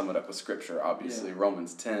we can sum it up with Scripture, obviously. Yeah.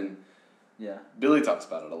 Romans 10. Yeah. Billy talks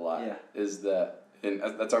about it a lot. Yeah. Is that, and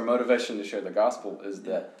that's our motivation to share the gospel, is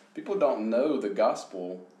that people don't know the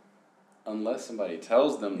gospel unless somebody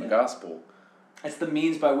tells them the gospel. It's the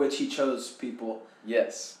means by which he chose people.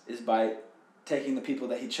 Yes. Is by taking the people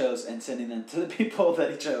that he chose and sending them to the people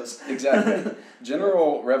that he chose. Exactly.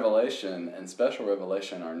 General revelation and special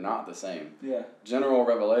revelation are not the same. Yeah. General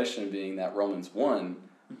revelation being that Romans 1,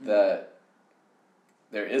 that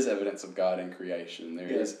there is evidence of God in creation. There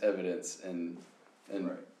is evidence and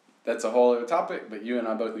that's a whole other topic, but you and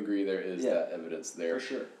I both agree there is that evidence there. For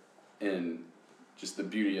sure. In just the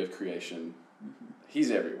beauty of creation. Mm-hmm. He's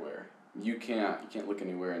everywhere. You can't look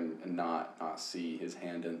anywhere and not see his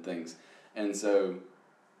hand in things. And so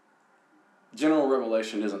general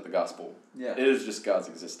revelation isn't the gospel. Yeah. It is just God's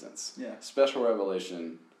existence. Yeah. Special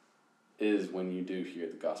revelation is when you do hear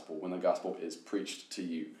the gospel, when the gospel is preached to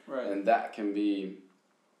you. Right. And that can be,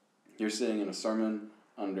 you're sitting in a sermon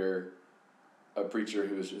under a preacher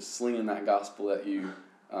who is just slinging that gospel at you.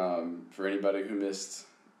 For anybody who missed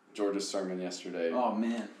George's sermon yesterday. Oh,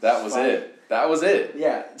 man. That was it. That was it.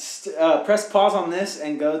 Yeah. Press pause on this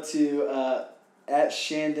and go to at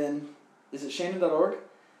Shandon. Is it Shandon.org?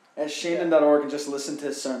 At Shandon.org and just listen to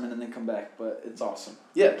his sermon and then come back. But it's awesome.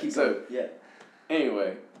 Yeah. Keep so, going. Yeah.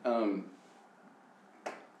 Anyway,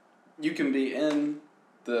 you can be in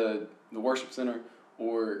the worship center,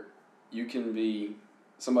 or you can be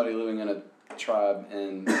somebody living in a tribe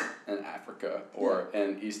in Africa or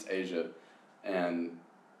in East Asia and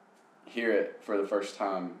hear it for the first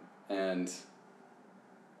time. And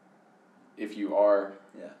if you are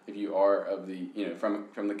of the,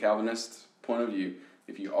 from the Calvinist point of view,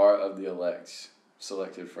 if you are of the elect,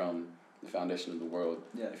 selected from the foundation of the world,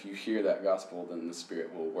 if you hear that gospel, then the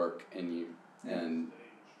Spirit will work in you, and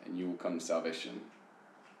you will come to salvation.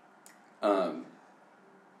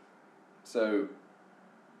 So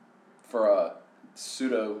for a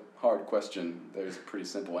pseudo hard question, there's a pretty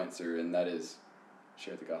simple answer, and that is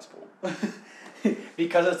share the gospel.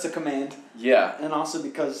 Because it's a command. Yeah. And also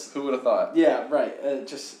because... Who would have thought? Yeah, right. I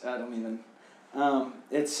don't even...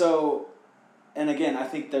 it's so... And again, I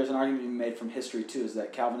think there's an argument to be made from history, too, is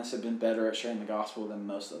that Calvinists have been better at sharing the gospel than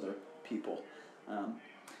most other people.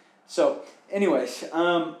 So, anyways,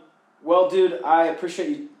 well, dude, I appreciate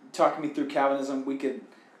you talking me through Calvinism. We could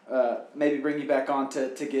maybe bring you back on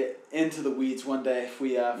to get into the weeds one day if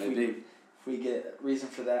we get reason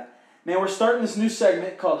for that. Man, we're starting this new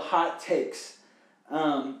segment called Hot Takes.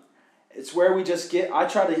 It's where we just I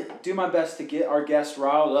try to do my best to get our guests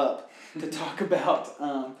riled up to talk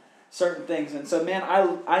about certain things. And so, man,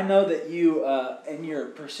 I know that you, in your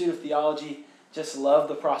pursuit of theology, just love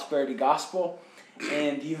the prosperity gospel.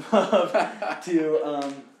 And you love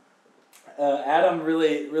to, Adam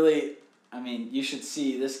really, I mean, you should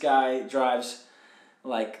see, this guy drives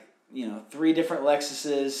like, 3 different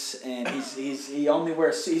Lexuses, and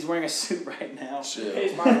he's wearing a suit right now. Shit.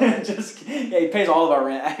 Pays my rent. He pays all of our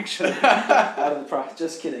rent, actually, out of the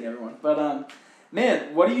just kidding, everyone. But,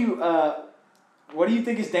 man, what do you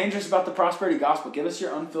think is dangerous about the prosperity gospel? Give us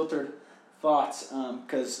your unfiltered thoughts,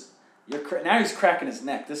 because now he's cracking his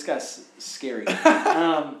neck. This guy's scary.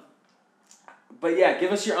 But yeah,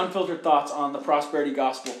 give us your unfiltered thoughts on the prosperity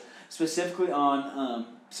gospel, specifically on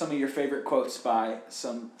some of your favorite quotes by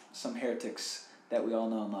some heretics that we all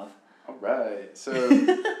know and love. All right, so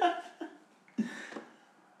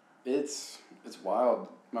it's wild.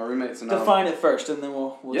 My roommates and I... Define it first, and then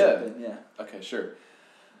we'll jump in. Yeah. Okay, sure.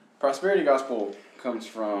 Prosperity gospel comes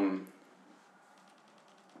from...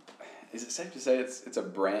 Is it safe to say it's a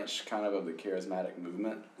branch kind of the charismatic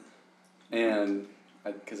movement? And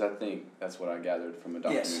because I think that's what I gathered from a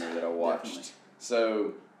documentary that I watched. Definitely.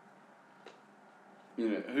 So,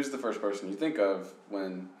 who's the first person you think of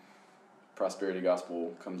when prosperity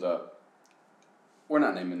gospel comes up? We're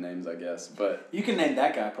not naming names, I guess, but... You can name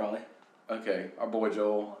that guy, probably. Okay, our boy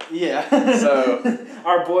Joel. Yeah. So...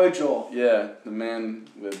 Our boy Joel. Yeah, the man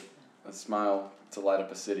with a smile to light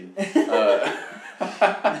up a city.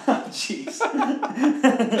 Jeez.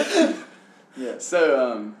 Yeah.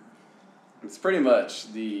 So, it's pretty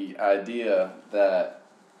much the idea that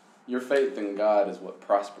your faith in God is what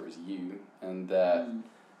prospers you, and that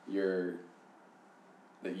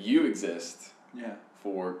you exist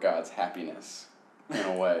for God's happiness in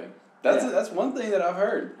a way. That's one thing that I've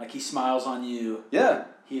heard. Like he smiles on you. Yeah.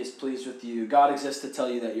 He is pleased with you. God exists to tell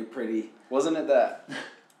you that you're pretty. Wasn't it that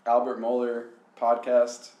Albert Mohler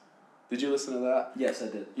podcast? Did you listen to that? Yes, I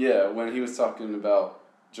did. Yeah, when he was talking about,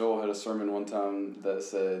 Joel had a sermon one time that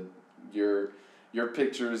said, your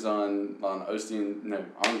pictures on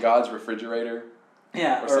God's refrigerator.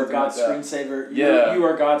 Yeah, or God's screensaver. Yeah. You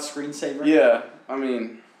are God's screensaver. Yeah, I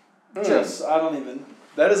mean... I don't even...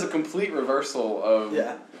 That is a complete reversal of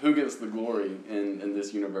who gets the glory in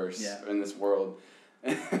this universe, in this world.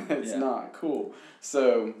 It's not cool.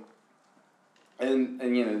 So, and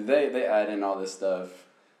they add in all this stuff,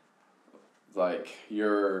 like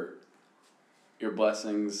your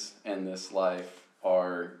blessings in this life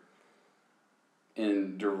are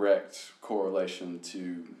in direct correlation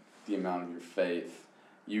to the amount of your faith.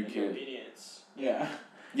 Your obedience. Yeah.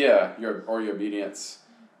 Yeah, your obedience.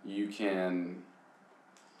 You can,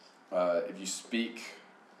 if you speak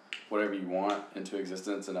whatever you want into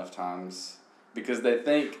existence enough times, because they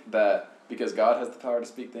think that because God has the power to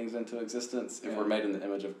speak things into existence, if we're made in the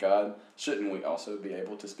image of God, shouldn't we also be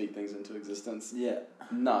able to speak things into existence? Yeah.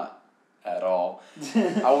 Not at all.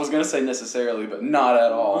 I was going to say necessarily, but not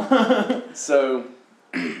at all. So,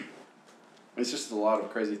 It's just a lot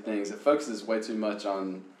of crazy things. It focuses way too much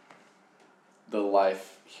on the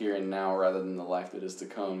life here and now rather than the life that is to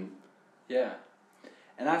come. Yeah.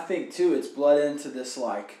 And I think, too, it's bled into this,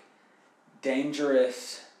 like,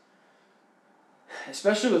 dangerous,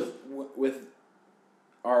 especially with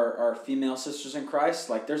our female sisters in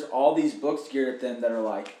Christ. Like, there's all these books geared at them that are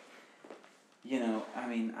like, you know, I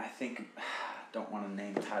mean, I think, I don't want to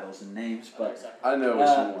name titles and names, but... I know what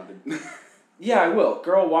you wanted. Yeah, I will.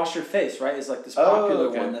 Girl, Wash Your Face, right? Is like this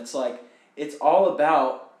popular one that's like, it's all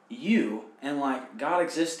about you, and like, God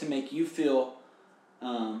exists to make you feel,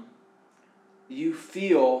 and the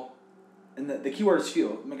key word is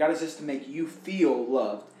feel. God exists to make you feel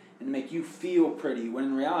loved and to make you feel pretty, when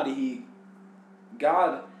in reality,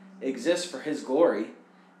 God exists for His glory,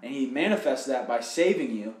 and He manifests that by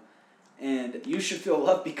saving you. And you should feel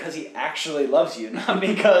loved because He actually loves you, not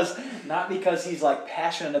because He's like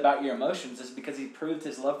passionate about your emotions. It's because He proved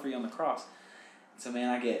His love for you on the cross. So man,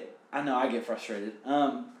 I know I get frustrated.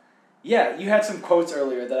 Yeah, you had some quotes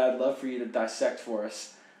earlier that I'd love for you to dissect for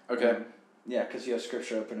us. Okay. Yeah, because you have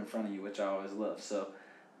scripture open in front of you, which I always love. So,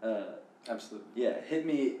 absolutely. Yeah, hit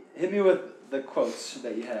me with the quotes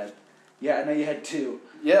that you had. Yeah, I know you had two.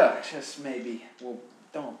 Yeah. Just maybe. Well,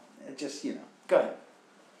 don't. Just, go ahead.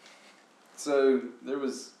 So it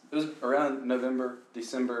was around November,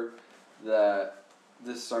 December that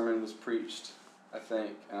this sermon was preached, I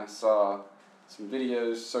think, and I saw some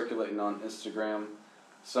videos circulating on Instagram,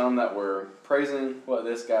 some that were praising what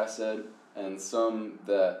this guy said, and some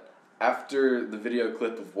that after the video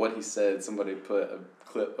clip of what he said, somebody put a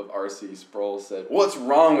clip of R.C. Sproul said, "What's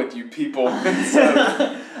wrong with you people?" So,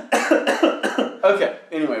 okay,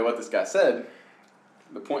 anyway, what this guy said,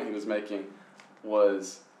 the point he was making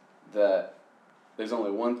was that there's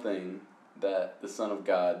only one thing that the Son of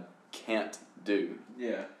God can't do.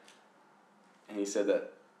 Yeah. And he said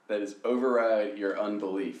that is override your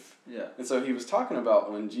unbelief. Yeah. And so he was talking about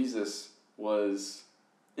when Jesus was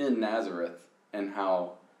in Nazareth and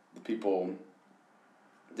how the people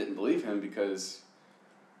didn't believe him because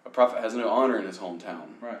a prophet has no honor in his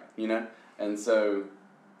hometown. Right. And so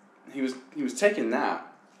he was taking that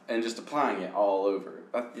and just applying it all over.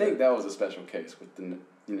 I think that was a special case with the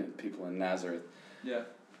people in Nazareth. Yeah.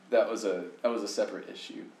 That was a separate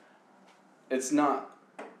issue. It's not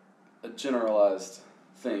a generalized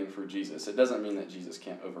thing for Jesus. It doesn't mean that Jesus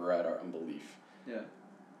can't override our unbelief. Yeah.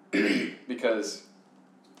 Because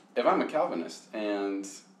if I'm a Calvinist and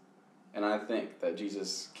I think that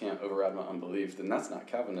Jesus can't override my unbelief, then that's not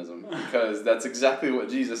Calvinism. Because that's exactly what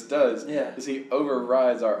Jesus does. Yeah. Is he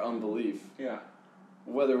overrides our unbelief. Yeah.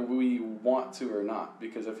 Whether Whether we want to or not.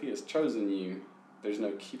 Because if he has chosen you, there's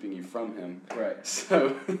no keeping you from him. Right.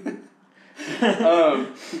 So,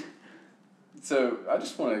 so I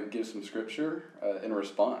just want to give some scripture in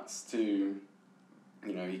response to,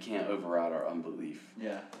 he can't override our unbelief.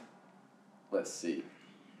 Yeah. Let's see.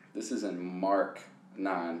 This is in Mark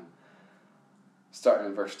 9, starting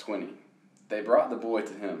in verse 20. They brought the boy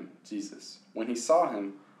to him, Jesus. When he saw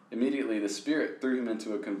him, immediately the spirit threw him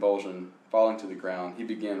into a convulsion. Falling to the ground, he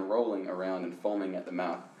began rolling around and foaming at the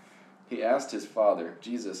mouth. He asked his father,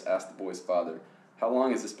 Jesus asked the boy's father, "How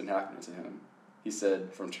long has this been happening to him?" He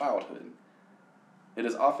said, "From childhood. It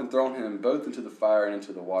has often thrown him both into the fire and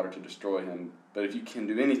into the water to destroy him. But if you can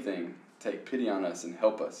do anything, take pity on us and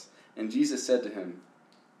help us." And Jesus said to him,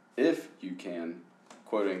 "If you can,"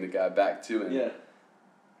 quoting the guy back to him,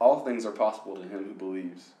 "all things are possible to him who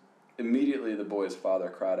believes." Immediately the boy's father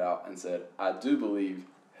cried out and said, "I do believe,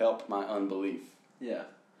 help my unbelief." Yeah.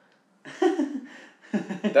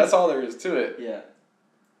 That's all there is to it. Yeah.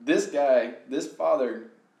 This father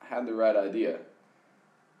had the right idea.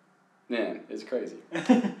 Man, it's crazy.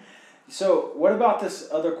 So what about this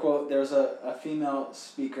other quote? There's a female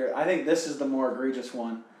speaker. I think this is the more egregious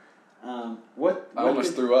one. I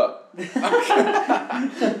almost threw up.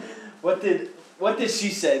 What did she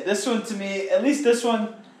say? This one, to me, at least this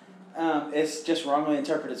one, is just wrongly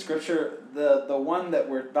interpreted scripture. The one that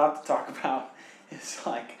we're about to talk about is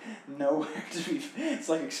like nowhere to be. It's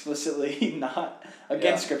like explicitly not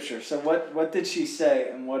against scripture. So what did she say,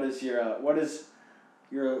 and what is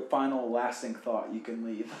your final lasting thought you can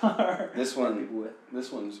leave this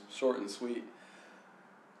one's short and sweet.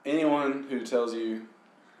 Anyone who tells you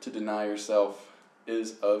to deny yourself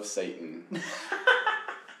is of Satan.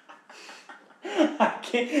 I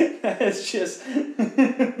can't. It's just.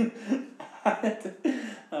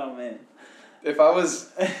 Oh man. If I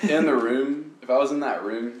was in that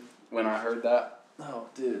room when I heard that. Oh,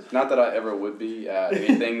 dude. Not that I ever would be at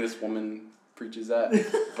anything this woman preaches at,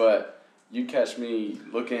 but you catch me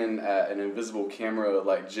looking at an invisible camera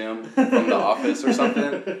like Jim from The Office or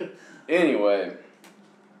something. Anyway,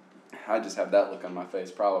 I just have that look on my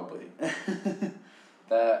face probably.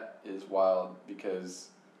 That is wild because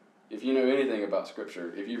if you know anything about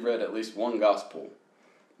Scripture, if you've read at least one gospel,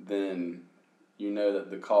 then you know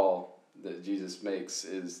that the call that Jesus makes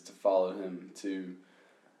is to follow him, to,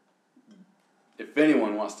 if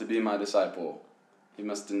anyone wants to be my disciple, he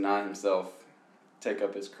must deny himself, take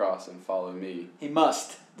up his cross, and follow me. He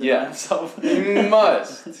must deny himself. He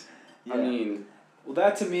must. Yeah. I mean... Well,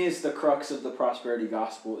 that to me is the crux of the prosperity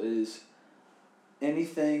gospel, is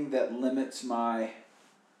anything that limits my...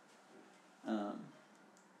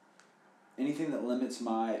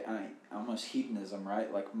 almost hedonism,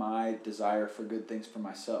 right? Like my desire for good things for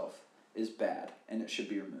myself is bad, and it should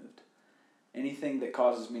be removed. Anything that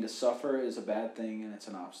causes me to suffer is a bad thing, and it's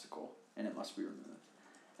an obstacle, and it must be removed.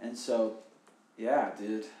 And so, yeah,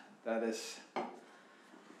 dude, that is,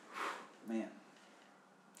 man.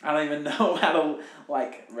 I don't even know how to,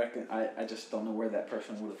 I just don't know where that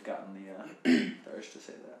person would have gotten the urge to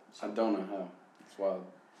say that. So. I don't know how. It's wild.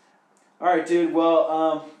 All right, dude.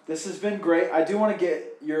 Well, this has been great. I do want to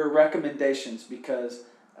get your recommendations because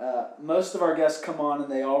most of our guests come on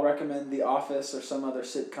and they all recommend The Office or some other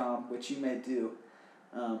sitcom, which you may do.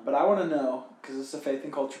 But I want to know, because it's a Faith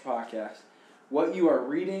and Culture podcast, what you are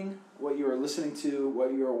reading, what you are listening to,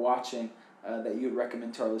 what you are watching that you would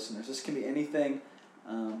recommend to our listeners. This can be anything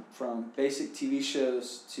from basic TV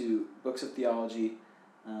shows to books of theology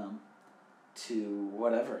to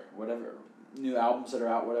whatever. New albums that are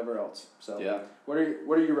out, whatever else. So, yeah. What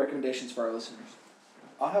are your recommendations for our listeners?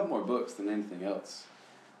 I'll have more books than anything else,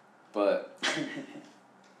 but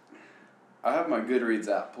I have my Goodreads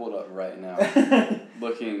app pulled up right now,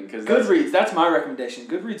 looking because Goodreads. That's my recommendation.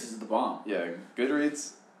 Goodreads is the bomb. Yeah,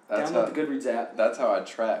 Goodreads. Download the Goodreads app. That's how I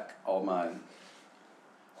track all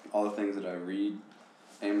the things that I read,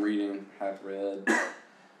 am reading, have read.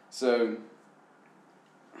 So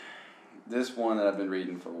this one that I've been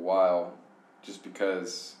reading for a while, just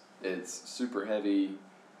because it's super heavy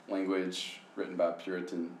language written by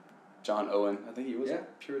Puritan John Owen. I think he was a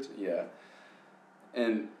Puritan. Yeah.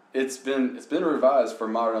 And it's been revised for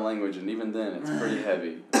modern language, and even then it's pretty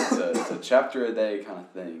heavy. It's a chapter a day kind of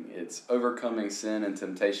thing. It's overcoming sin and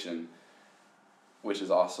temptation, which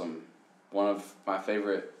is awesome. One of my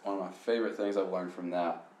favorite things I've learned from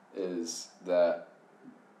that is that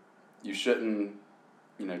you shouldn't,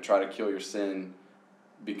 try to kill your sin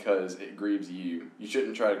because it grieves you. You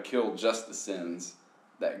shouldn't try to kill just the sins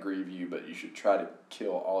that grieve you, but you should try to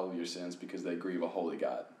kill all of your sins because they grieve a holy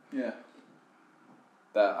God. Yeah.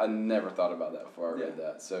 That I never thought about that before I read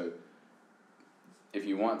that. So if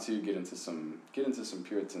you want to get into some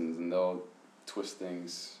Puritans, and they'll twist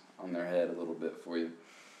things on their head a little bit for you.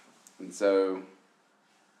 And so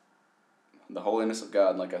The Holiness of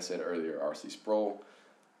God, like I said earlier, R.C. Sproul.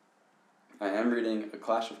 I am reading A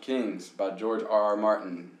Clash of Kings by George R.R.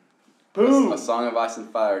 Martin. Boom! A Song of Ice and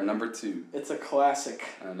Fire, number 2. It's a classic.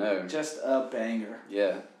 I know. Just a banger.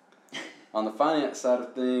 Yeah. On the finance side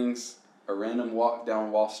of things, A Random Walk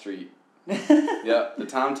Down Wall Street. Yep, the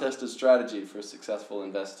time-tested strategy for successful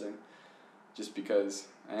investing. Just because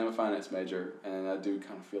I am a finance major, and I do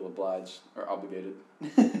kind of feel obliged or obligated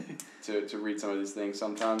to read some of these things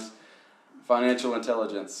sometimes. Financial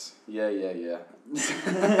intelligence. Yeah.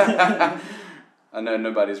 I know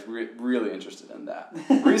nobody's really interested in that.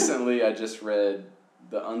 Recently, I just read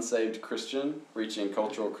The Unsaved Christian, Reaching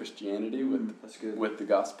Cultural Christianity with the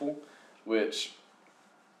Gospel, which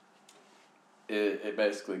it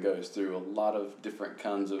basically goes through a lot of different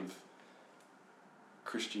kinds of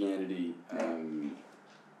Christianity. And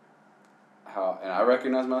I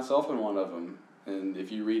recognize myself in one of them. And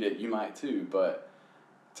if you read it, you might too. But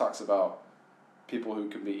it talks about people who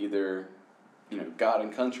can be either, God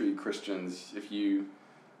and country Christians if you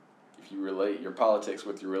relate your politics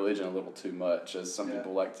with your religion a little too much, as some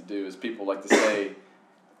people like to do, as people like to say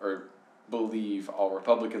or believe all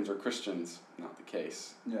Republicans are Christians. Not the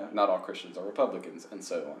case. Yeah. Not all Christians are Republicans, and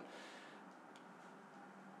so on.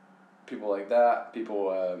 People like that,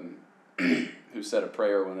 people who said a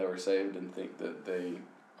prayer when they were saved and think that they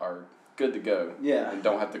are good to go and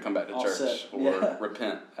don't have to come back to church or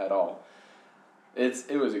repent at all.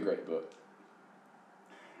 It was a great book.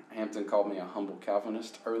 Hampton called me a humble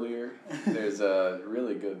Calvinist earlier. There's a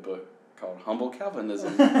really good book called Humble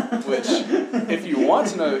Calvinism, which if you want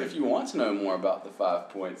to know more about the 5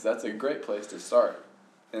 points, that's a great place to start.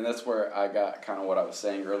 And that's where I got kind of what I was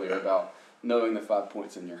saying earlier about knowing the 5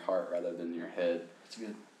 points in your heart rather than your head. That's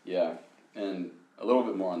good. Yeah. And a little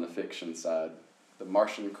bit more on the fiction side. The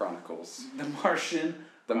Martian Chronicles.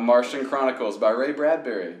 The Martian Chronicles by Ray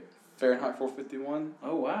Bradbury. Fahrenheit 451.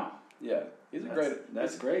 Oh, wow. Yeah.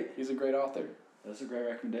 That's great. He's a great author. Those are great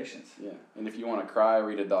recommendations. Yeah, and if you want to cry,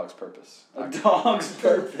 read A Dog's Purpose. A Dog's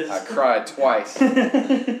Purpose. I cried twice.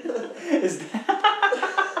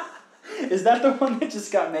 Is that the one that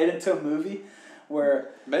just got made into a movie where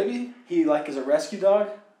maybe he is a rescue dog?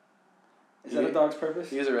 Is that A Dog's Purpose?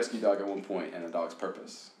 He is a rescue dog at one point and A Dog's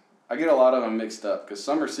Purpose. I get a lot of them mixed up because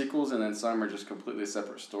some are sequels and then some are just completely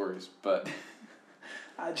separate stories. But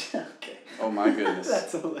okay. Oh my goodness.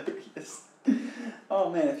 That's hilarious. Oh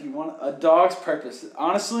man, if you want A Dog's Purpose,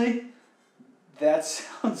 honestly, that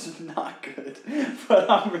sounds not good. But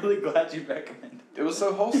I'm really glad you recommended it. It was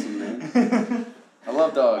so wholesome, man. I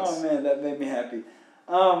love dogs. Oh man, that made me happy.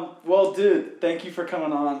 Well, dude, thank you for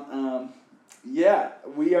coming on. Yeah,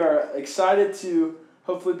 we are excited to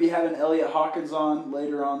hopefully be having Elliot Hawkins on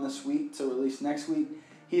later on this week to release next week.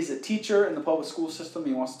 He's a teacher in the public school system.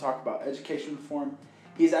 He wants to talk about education reform.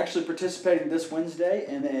 He's actually participating this Wednesday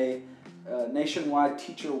in a nationwide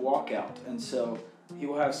teacher walkout, and so he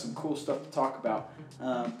will have some cool stuff to talk about.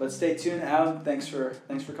 But stay tuned, Adam. Thanks for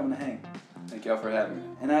coming to hang. Thank y'all for having me.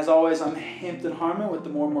 And as always, I'm Hampton Harmon with the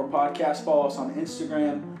More and More Podcast. Follow us on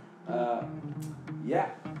Instagram. Yeah,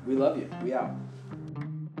 we love you. We out.